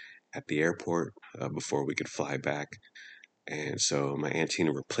it at the airport before we could fly back. And so my Aunt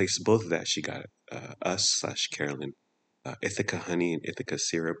Tina replaced both of that. She got us/Carolyn Ithaca honey and Ithaca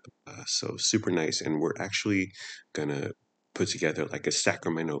syrup. So super nice. And we're actually gonna put together like a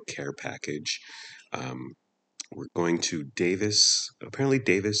Sacramento care package. Um, we're going to Davis. Apparently,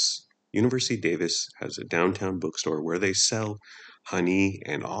 University Davis has a downtown bookstore where they sell honey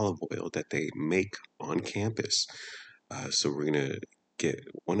and olive oil that they make on campus. So we're gonna get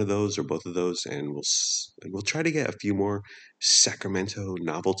one of those or both of those, and we'll try to get a few more Sacramento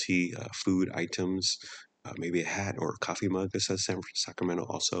novelty food items. Maybe a hat or a coffee mug that says Sacramento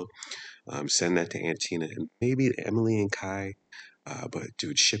also. Send that to Aunt Tina and maybe Emily and Kai. But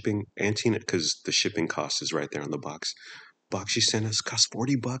dude, shipping Aunt Tina, because the shipping cost is right there on the box. Box she sent us cost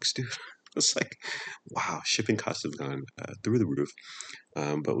 $40, dude. It's like, wow, shipping costs have gone through the roof.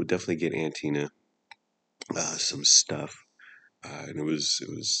 But we'll definitely get Aunt Tina some stuff, and it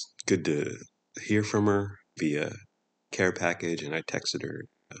was good to hear from her via care package, and I texted her.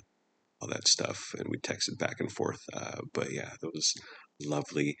 all that stuff, and we texted back and forth. But yeah, that was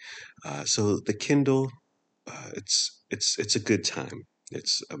lovely. So the Kindle, it's a good time.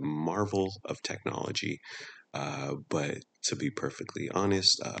 It's a marvel of technology. But to be perfectly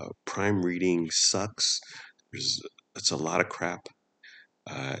honest, Prime reading sucks. There's it's a lot of crap.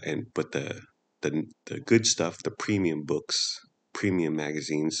 And but the good stuff, the premium books, premium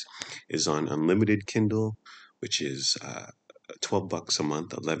magazines, is on unlimited Kindle, which is $12 a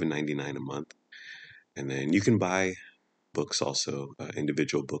month, 11.99 a month, and then you can buy books also,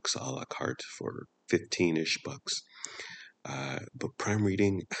 individual books a la carte for 15-ish bucks. But Prime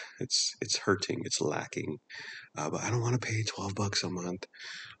Reading, it's hurting, it's lacking. But I don't want to pay $12 a month.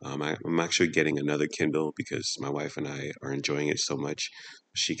 I'm actually getting another Kindle because my wife and I are enjoying it so much.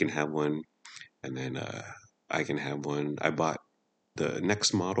 She can have one, and then I can have one. I bought the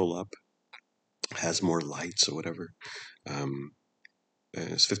next model up, has more lights or whatever. Um,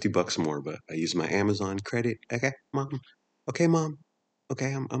 it's $50 more, but I use my Amazon credit. Okay, mom. Okay, mom.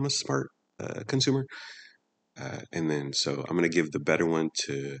 Okay, I'm a smart consumer. And then so I'm gonna give the better one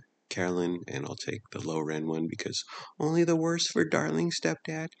to Carolyn, and I'll take the lower end one because only the worst for darling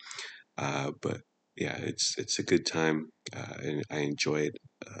stepdad. But yeah, it's a good time, and I enjoy it.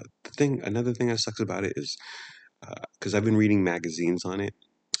 Another thing that sucks about it is because I've been reading magazines on it,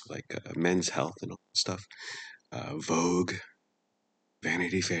 like Men's Health and all that stuff, Vogue,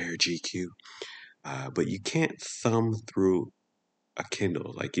 Vanity Fair, GQ. But you can't thumb through a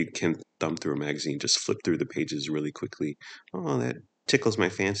Kindle like you can thumb through a magazine. Just flip through the pages really quickly. Oh, that tickles my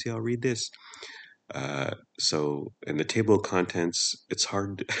fancy. I'll read this. So, in the table of contents, it's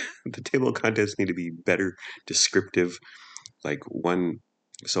hard. The table of contents need to be better descriptive. Like one,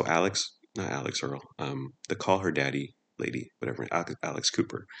 so not Alex Earl, the Call Her Daddy lady, whatever, Alex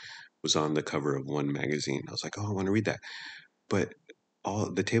Cooper was on the cover of one magazine. I was like, oh, I want to read that. But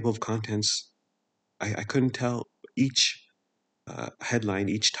all the table of contents, I couldn't tell each headline,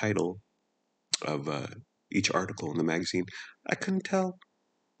 each title of each article in the magazine. I couldn't tell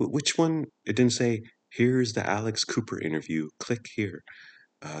which one. It didn't say, here's the Alex Cooper interview, click here.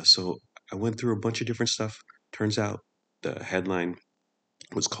 So I went through a bunch of different stuff. Turns out the headline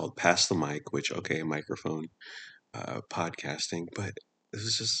was called Pass the Mic, which, okay, microphone, podcasting, but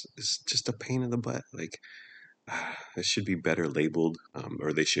it's just a pain in the butt. Like, it should be better labeled,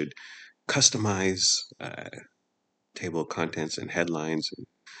 or they should customize table of contents and headlines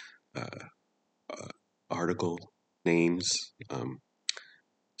and article names,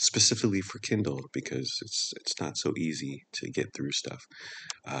 specifically for Kindle, because it's not so easy to get through stuff.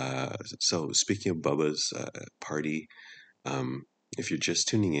 So speaking of Bubba's party, if you're just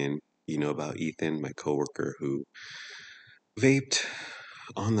tuning in, you know about Ethan, my coworker, who vaped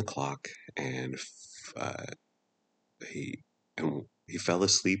on the clock, and uh, he he fell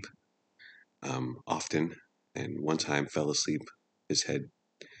asleep often, and one time fell asleep. His head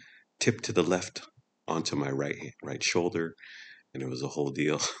tipped to the left onto my right shoulder, and it was a whole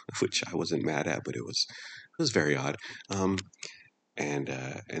deal, which I wasn't mad at, but it was very odd. Um, and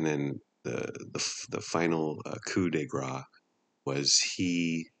then the final coup de grace was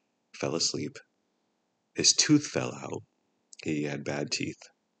he fell asleep. His tooth fell out. He had bad teeth.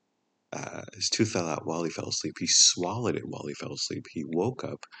 His tooth fell out while he fell asleep. He swallowed it while he fell asleep. He woke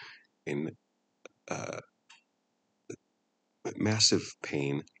up in uh, massive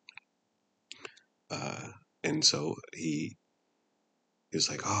pain, uh, and so he was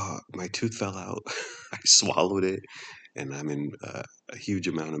like, "Oh, my tooth fell out. I swallowed it, and I'm in a huge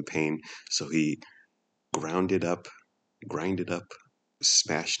amount of pain." So he grounded up, grinded up,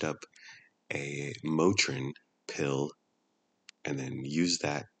 smashed up a Motrin pill, and then used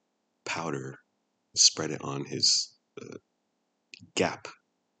that powder, spread it on his gap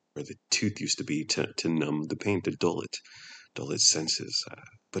where the tooth used to be to numb the pain, to dull its senses.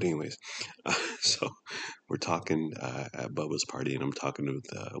 But anyways, so we're talking at Bubba's party, and I'm talking with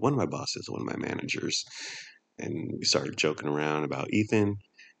one of my bosses, one of my managers, and we started joking around about Ethan,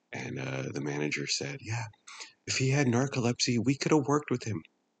 and the manager said, "Yeah, if he had narcolepsy, we could have worked with him.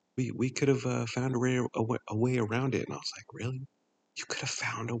 We could have found a way around it." And I was like, "Really? You could have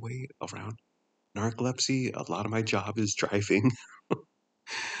found a way around narcolepsy? A lot of my job is driving."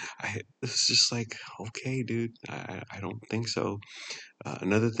 It's just like, okay, dude, I don't think so.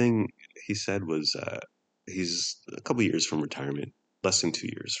 Another thing he said was he's a couple years from retirement, less than 2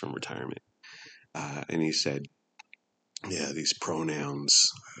 years from retirement, and he said, "Yeah, these pronouns,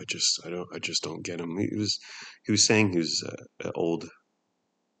 I just don't get them." He was saying he was an old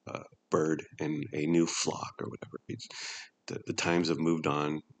bird in a new flock or whatever. The times have moved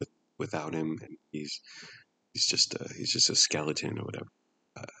on without him, and he's just a skeleton or whatever.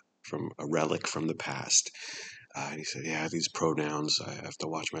 from a relic from the past. And he said, "Yeah, these pronouns. I have to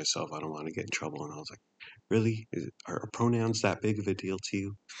watch myself. I don't want to get in trouble." And I was like, "Really? Are pronouns that big of a deal to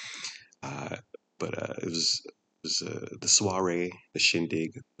you?" Uh, but it was the soiree, the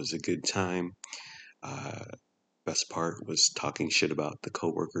shindig was a good time. Uh, Best part was talking shit about the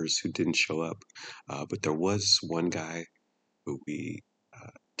coworkers who didn't show up. But there was one guy who we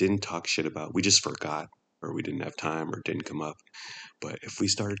didn't talk shit about. We just forgot, or we didn't have time, or didn't come up. But if we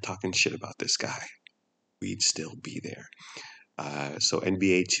started talking shit about this guy, we'd still be there. So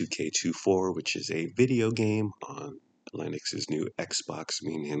NBA 2K24, which is a video game on Lennox's new Xbox,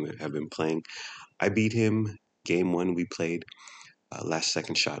 me and him have been playing. I beat him. Game one, we played last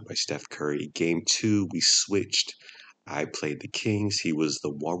second shot by Steph Curry. Game two, we switched. I played the Kings. He was the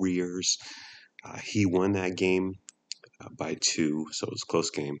Warriors. He won that game by two, so it was a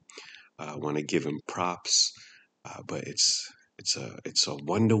close game. I want to give him props, but it's a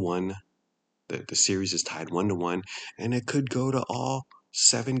 1-1. The series is tied 1-1, and it could go to all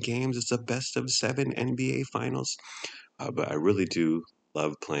 7 games. It's a best of 7 NBA Finals. But I really do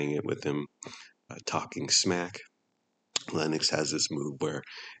love playing it with him, talking smack. Lennox has this move where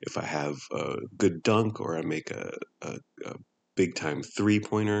if I have a good dunk or I make a big time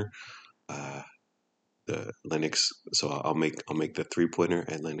 3-pointer, uh, the Lennox, so I'll make the 3-pointer,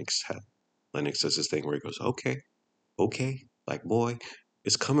 and Lennox does this thing where he goes, "Okay, okay, like boy,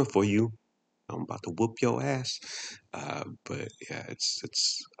 it's coming for you. I'm about to whoop your ass." But yeah,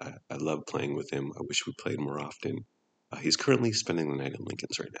 I love playing with him. I wish we played more often. He's currently spending the night in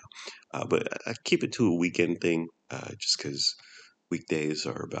Lincoln's right now, but I keep it to a weekend thing, just because weekdays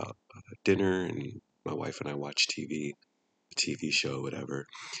are about dinner and my wife and I watch TV, a TV show, whatever.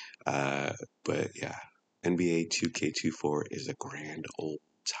 Uh, but yeah, NBA 2K24 is a grand old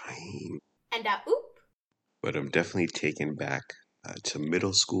time. And oop. But I'm definitely taken back to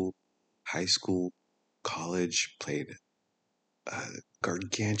middle school, high school, college. Played a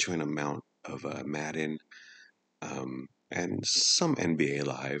gargantuan amount of Madden, and some NBA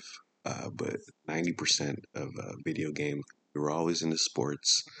Live, but 90% of video game. We were always into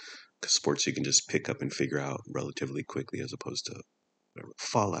sports, because sports you can just pick up and figure out relatively quickly, as opposed to whatever,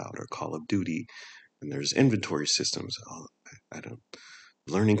 Fallout or Call of Duty. And there's inventory systems. Oh, I don't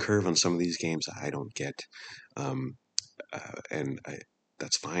learning curve on some of these games I don't get. Um, and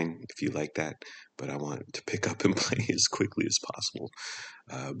that's fine if you like that, but I want to pick up and play as quickly as possible.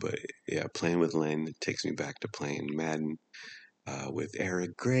 But yeah, playing with Len takes me back to playing Madden with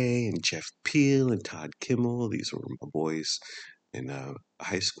Eric Gray and Jeff Peel and Todd Kimmel. These were my boys in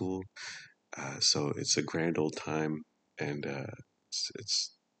high school. So it's a grand old time, and it's,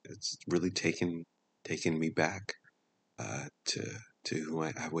 it's it's really taken me back to who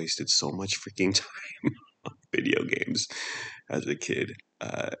I wasted so much freaking time on video games as a kid.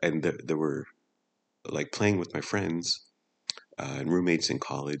 And there were, like, playing with my friends and roommates in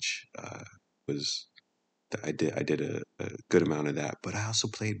college, was I did a good amount of that, but I also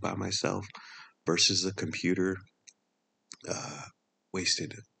played by myself versus the computer. Uh,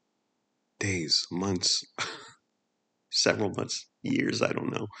 Wasted days, months, several months, years, I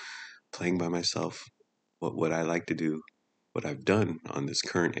don't know, playing by myself. What I like to do, what I've done on this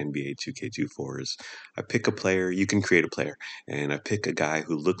current NBA 2K24 is I pick a player. You can create a player, and I pick a guy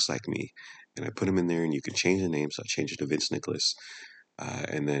who looks like me, and I put him in there, and you can change the name. So I change it to Vince Nicholas.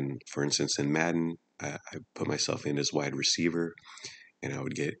 And then, for instance, in Madden, I put myself in as wide receiver, and I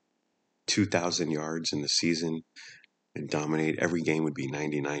would get 2,000 yards in the season and dominate. Every game would be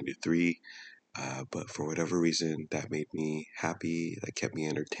 99-3. But for whatever reason, that made me happy. That kept me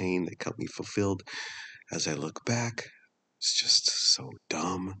entertained. That kept me fulfilled. As I look back, it's just so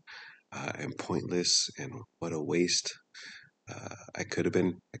dumb and pointless, and what a waste. I could have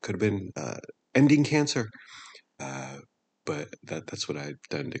been ending cancer. Uh, but that's what I've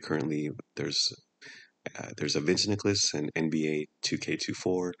done to currently. There's a Vince Nicholas and NBA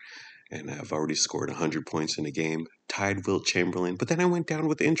 2K24, and I've already scored 100 points in a game, tied Wilt Chamberlain. But then I went down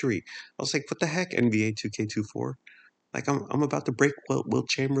with injury. I was like, what the heck, NBA 2K24? Like, I'm about to break Wilt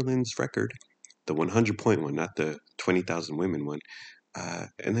Chamberlain's record, the 100-point one, not the 20,000 women one.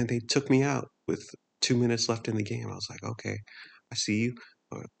 And then they took me out with 2 minutes left in the game. I was like, okay, I see you,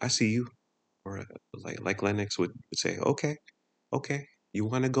 or I see you, or like Lennox would say, okay, okay, you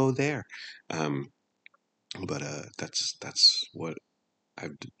want to go there. Um, but that's what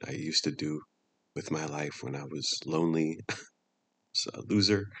I used to do with my life when I was lonely, a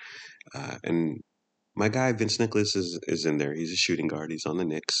loser. And my guy Vince Nicholas is in there. He's a shooting guard. He's on the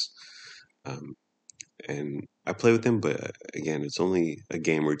Knicks. Um, and I play with him, but again, it's only a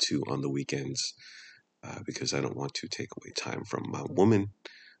game or two on the weekends, because I don't want to take away time from my woman,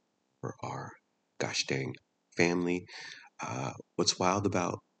 for our gosh dang family. What's wild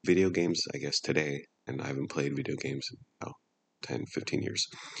about video games, I guess, today, and I haven't played video games in about 10, 15 years,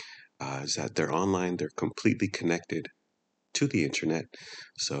 is that they're online, they're completely connected to the internet.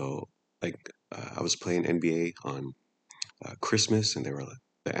 So, like, I was playing NBA on Christmas, and they were like,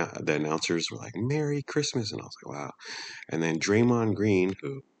 the announcers were like, Merry Christmas. And I was like, wow. And then Draymond Green,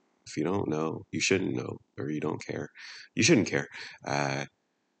 who, if you don't know, you shouldn't know, or you don't care, you shouldn't care.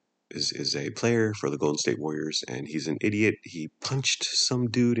 Is a player for the Golden State Warriors, and he's an idiot. He punched some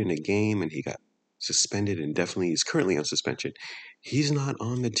dude in a game, and he got suspended indefinitely. He's currently on suspension. He's not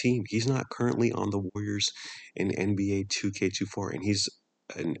on the team. He's not currently on the Warriors in NBA 2K24, and he's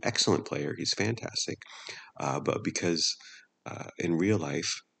an excellent player. He's fantastic. But because in real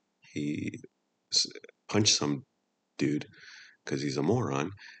life he punched some dude because he's a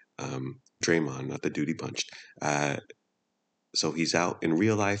moron, Draymond, not the dude he punched. So he's out in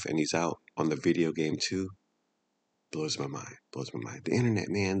real life and he's out on the video game too. Blows my mind. Blows my mind. The internet,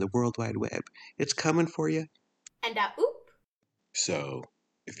 man, the World Wide Web, it's coming for you. And oop. So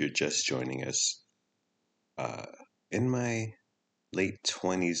if you're just joining us, in my late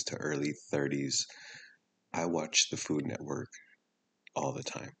 20s to early 30s, I watched the Food Network all the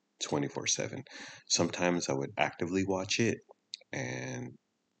time, 24/7. Sometimes I would actively watch it, and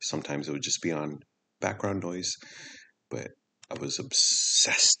sometimes it would just be on background noise, but I was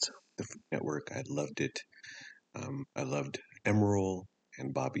obsessed with the Food Network. I loved it. I loved Emerald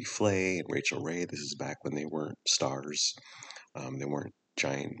and Bobby Flay and Rachel Ray. This is back when they weren't stars. They weren't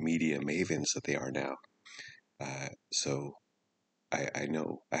giant media mavens that they are now. So I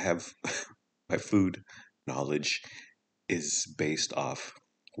know I have my food knowledge is based off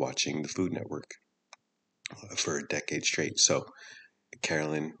watching the Food Network for a decade straight. So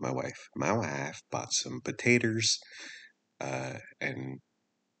Carolyn, my wife bought some potatoes, and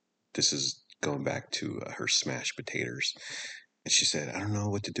this is going back to her smashed potatoes. And she said, I don't know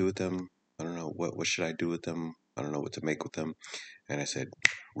what to do with them. I don't know what should I do with them. I don't know what to make with them. And I said,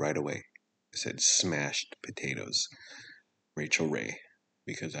 right away, I said smashed potatoes, Rachel Ray,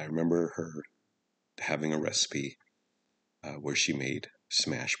 because I remember her having a recipe where she made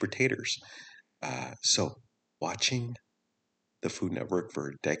smashed potatoes. So watching the Food Network for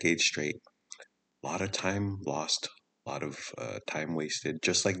a decade straight, a lot of time lost, a lot of time wasted,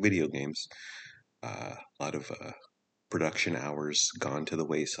 just like video games. A lot of production hours gone to the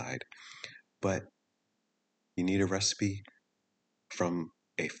wayside. But you need a recipe from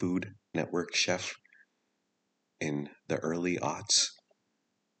a Food Network chef in the early aughts.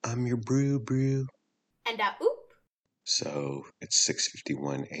 I'm your brew. And oop. So it's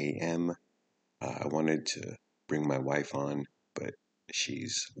 6:51 a.m. I wanted to bring my wife on, but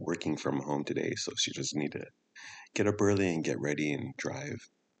she's working from home today, so she doesn't need to get up early and get ready and drive,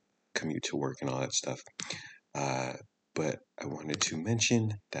 commute to work and all that stuff. But I wanted to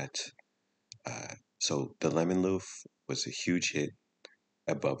mention that so the lemon loaf was a huge hit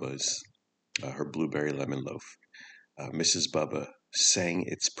at Bubba's, her blueberry lemon loaf. Mrs. Bubba sang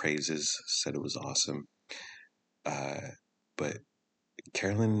its praises, said it was awesome. But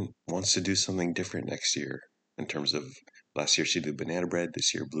Carolyn wants to do something different next year in terms of last year she did banana bread,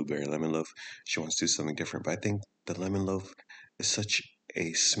 this year blueberry lemon loaf. She wants to do something different, but I think the lemon loaf is such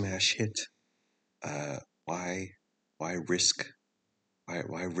a smash hit. Why risk?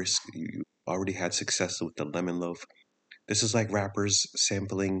 Why risk? You already had success with the lemon loaf. This is like rappers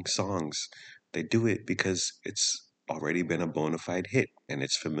sampling songs. They do it because it's already been a bona fide hit and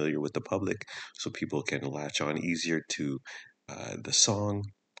it's familiar with the public, so people can latch on easier to the song.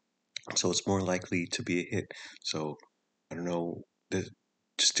 So it's more likely to be a hit. So I don't know.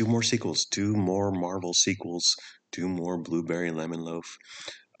 Just do more sequels. Do more Marvel sequels. Do more Blueberry Lemon Loaf.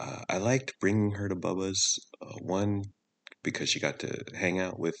 I liked bringing her to Bubba's. One, because she got to hang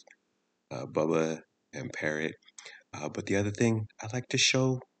out with Bubba and Parrot. But the other thing, I like to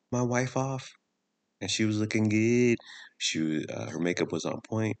show my wife off, and she was looking good. Her makeup was on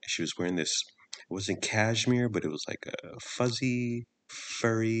point. She was wearing this. It wasn't cashmere, but it was like a fuzzy,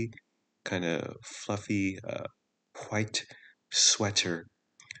 furry, kind of fluffy white sweater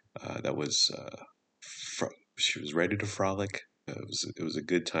that was. She was ready to frolic. It was a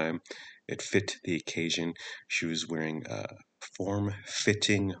good time. It fit the occasion. She was wearing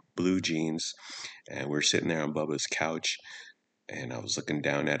form-fitting blue jeans, and we were sitting there on Bubba's couch, and I was looking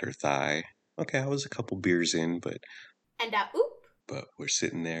down at her thigh. Okay, I was a couple beers in, And oop. but we're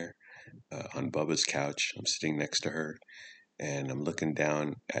sitting there on Bubba's couch. I'm sitting next to her, and I'm looking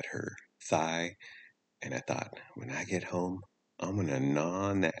down at her thigh, and I thought, when I get home, I'm gonna gnaw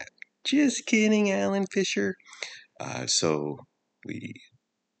on that. Just kidding, Alan Fisher. So we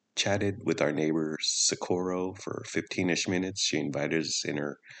chatted with our neighbor Socorro for 15-ish minutes. She invited us in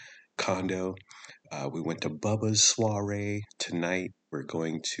her condo. We went to Bubba's soiree tonight. We're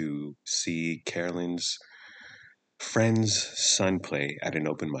going to see Carolyn's friend's son play at an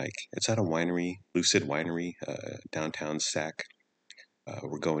open mic. It's at a winery, Lucid Winery, downtown Sac.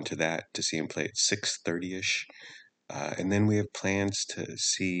 We're going to that to see him play at 6:30ish. And then we have plans to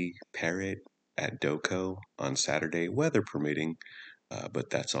see Parrot at Doco on Saturday, weather permitting. But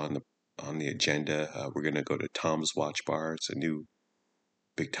that's on the agenda. We're gonna go to Tom's Watch Bar. It's a new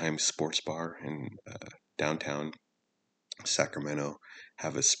big time sports bar in downtown Sacramento.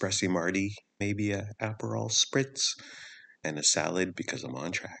 Have espresso marty, maybe a Aperol spritz, and a salad because I'm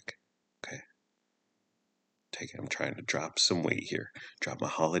on track. Okay, I'm trying to drop some weight here, drop my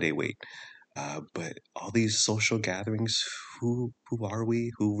holiday weight. But all these social gatherings, who are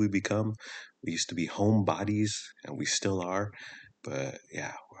we? Who have we become? We used to be homebodies, and we still are. But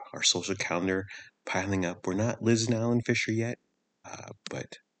yeah, our social calendar piling up. We're not Liz and Alan Fisher yet,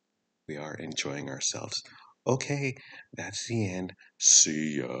 but we are enjoying ourselves. Okay, that's the end.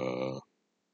 See ya.